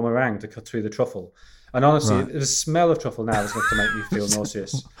more and more meringue to cut through the truffle. And honestly, the smell of truffle now is enough to make me feel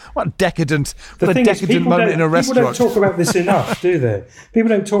nauseous. What a decadent moment in a restaurant. People don't talk about this enough, do they? People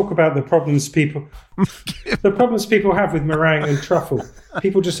don't talk about the problems people have with meringue and truffle.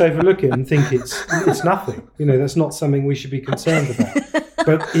 People just overlook it and think it's nothing. That's not something we should be concerned about.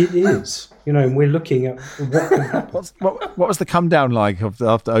 But it is. And we're looking at what can happen. What was the come down like after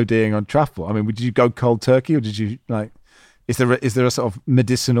ODing on truffle? I mean, did you go cold turkey or did you Is there a sort of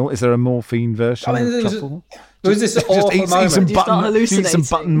medicinal? Is there a morphine version of truffle? There was this awful moment. Eat some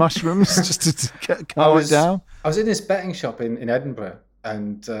button mushrooms just to calm it down. I was in this betting shop in Edinburgh,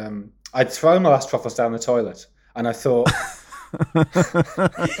 and I'd thrown my last truffles down the toilet, and I thought.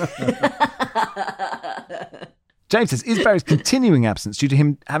 James says, is Barry's continuing absence due to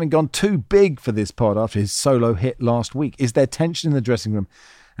him having gone too big for this pod after his solo hit last week? Is there tension in the dressing room?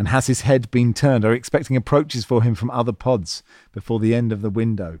 And has his head been turned? Are you expecting approaches for him from other pods before the end of the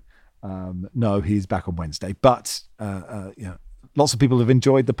window? No, he's back on Wednesday. But lots of people have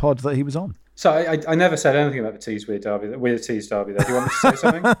enjoyed the pod that he was on. So I never said anything about the Tees Weird Derby. Weird Tees Derby. There. Do you want me to say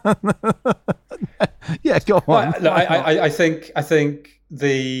something? Yeah, go on. Look, I think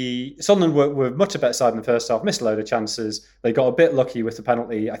the Sunderland were much a better side in the first half. Missed a load of chances. They got a bit lucky with the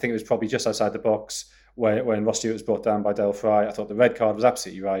penalty. I think it was probably just outside the box when Ross Stewart was brought down by Dale Fry. I thought the red card was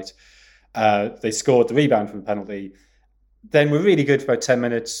absolutely right. They scored the rebound from the penalty. Then we're really good for about 10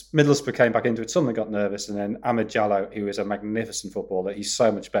 minutes. Middlesbrough came back into it. Sunderland got nervous. And then Ahmed Jallow, who is a magnificent footballer, he's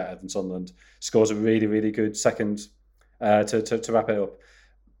so much better than Sunderland, scores a really, really good second to wrap it up.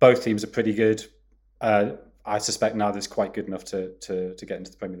 Both teams are pretty good. I suspect neither's quite good enough to get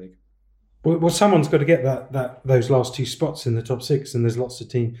into the Premier League. Well, someone's got to get those last two spots in the top six, and there's lots of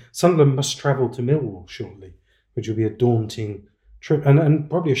teams. Sunderland must travel to Millwall shortly, which will be a daunting trip and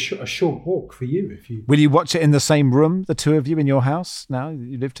probably a short walk for you. Will you watch it in the same room, the two of you in your house now?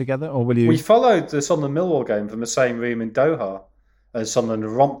 You live together, or will you? We followed the Sunderland Millwall game from the same room in Doha as Sunderland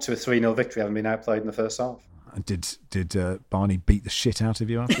romped to a 3-0 victory, having been outplayed in the first half. Did Barney beat the shit out of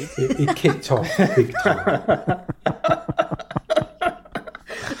you after? It kicked off big time.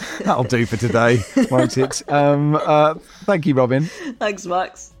 That'll do for today, won't it? Thank you, Robin. Thanks,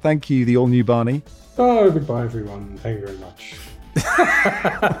 Max. Thank you, the all-new Barney. Oh, goodbye, everyone. Thank you very much.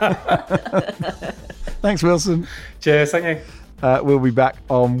 Thanks, Wilson. Cheers, thank you. We'll be back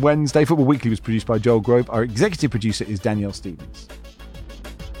on Wednesday. Football Weekly was produced by Joel Grove. Our executive producer is Danielle Stevens.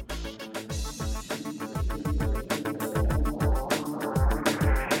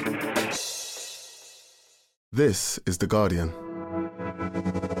 This is The Guardian.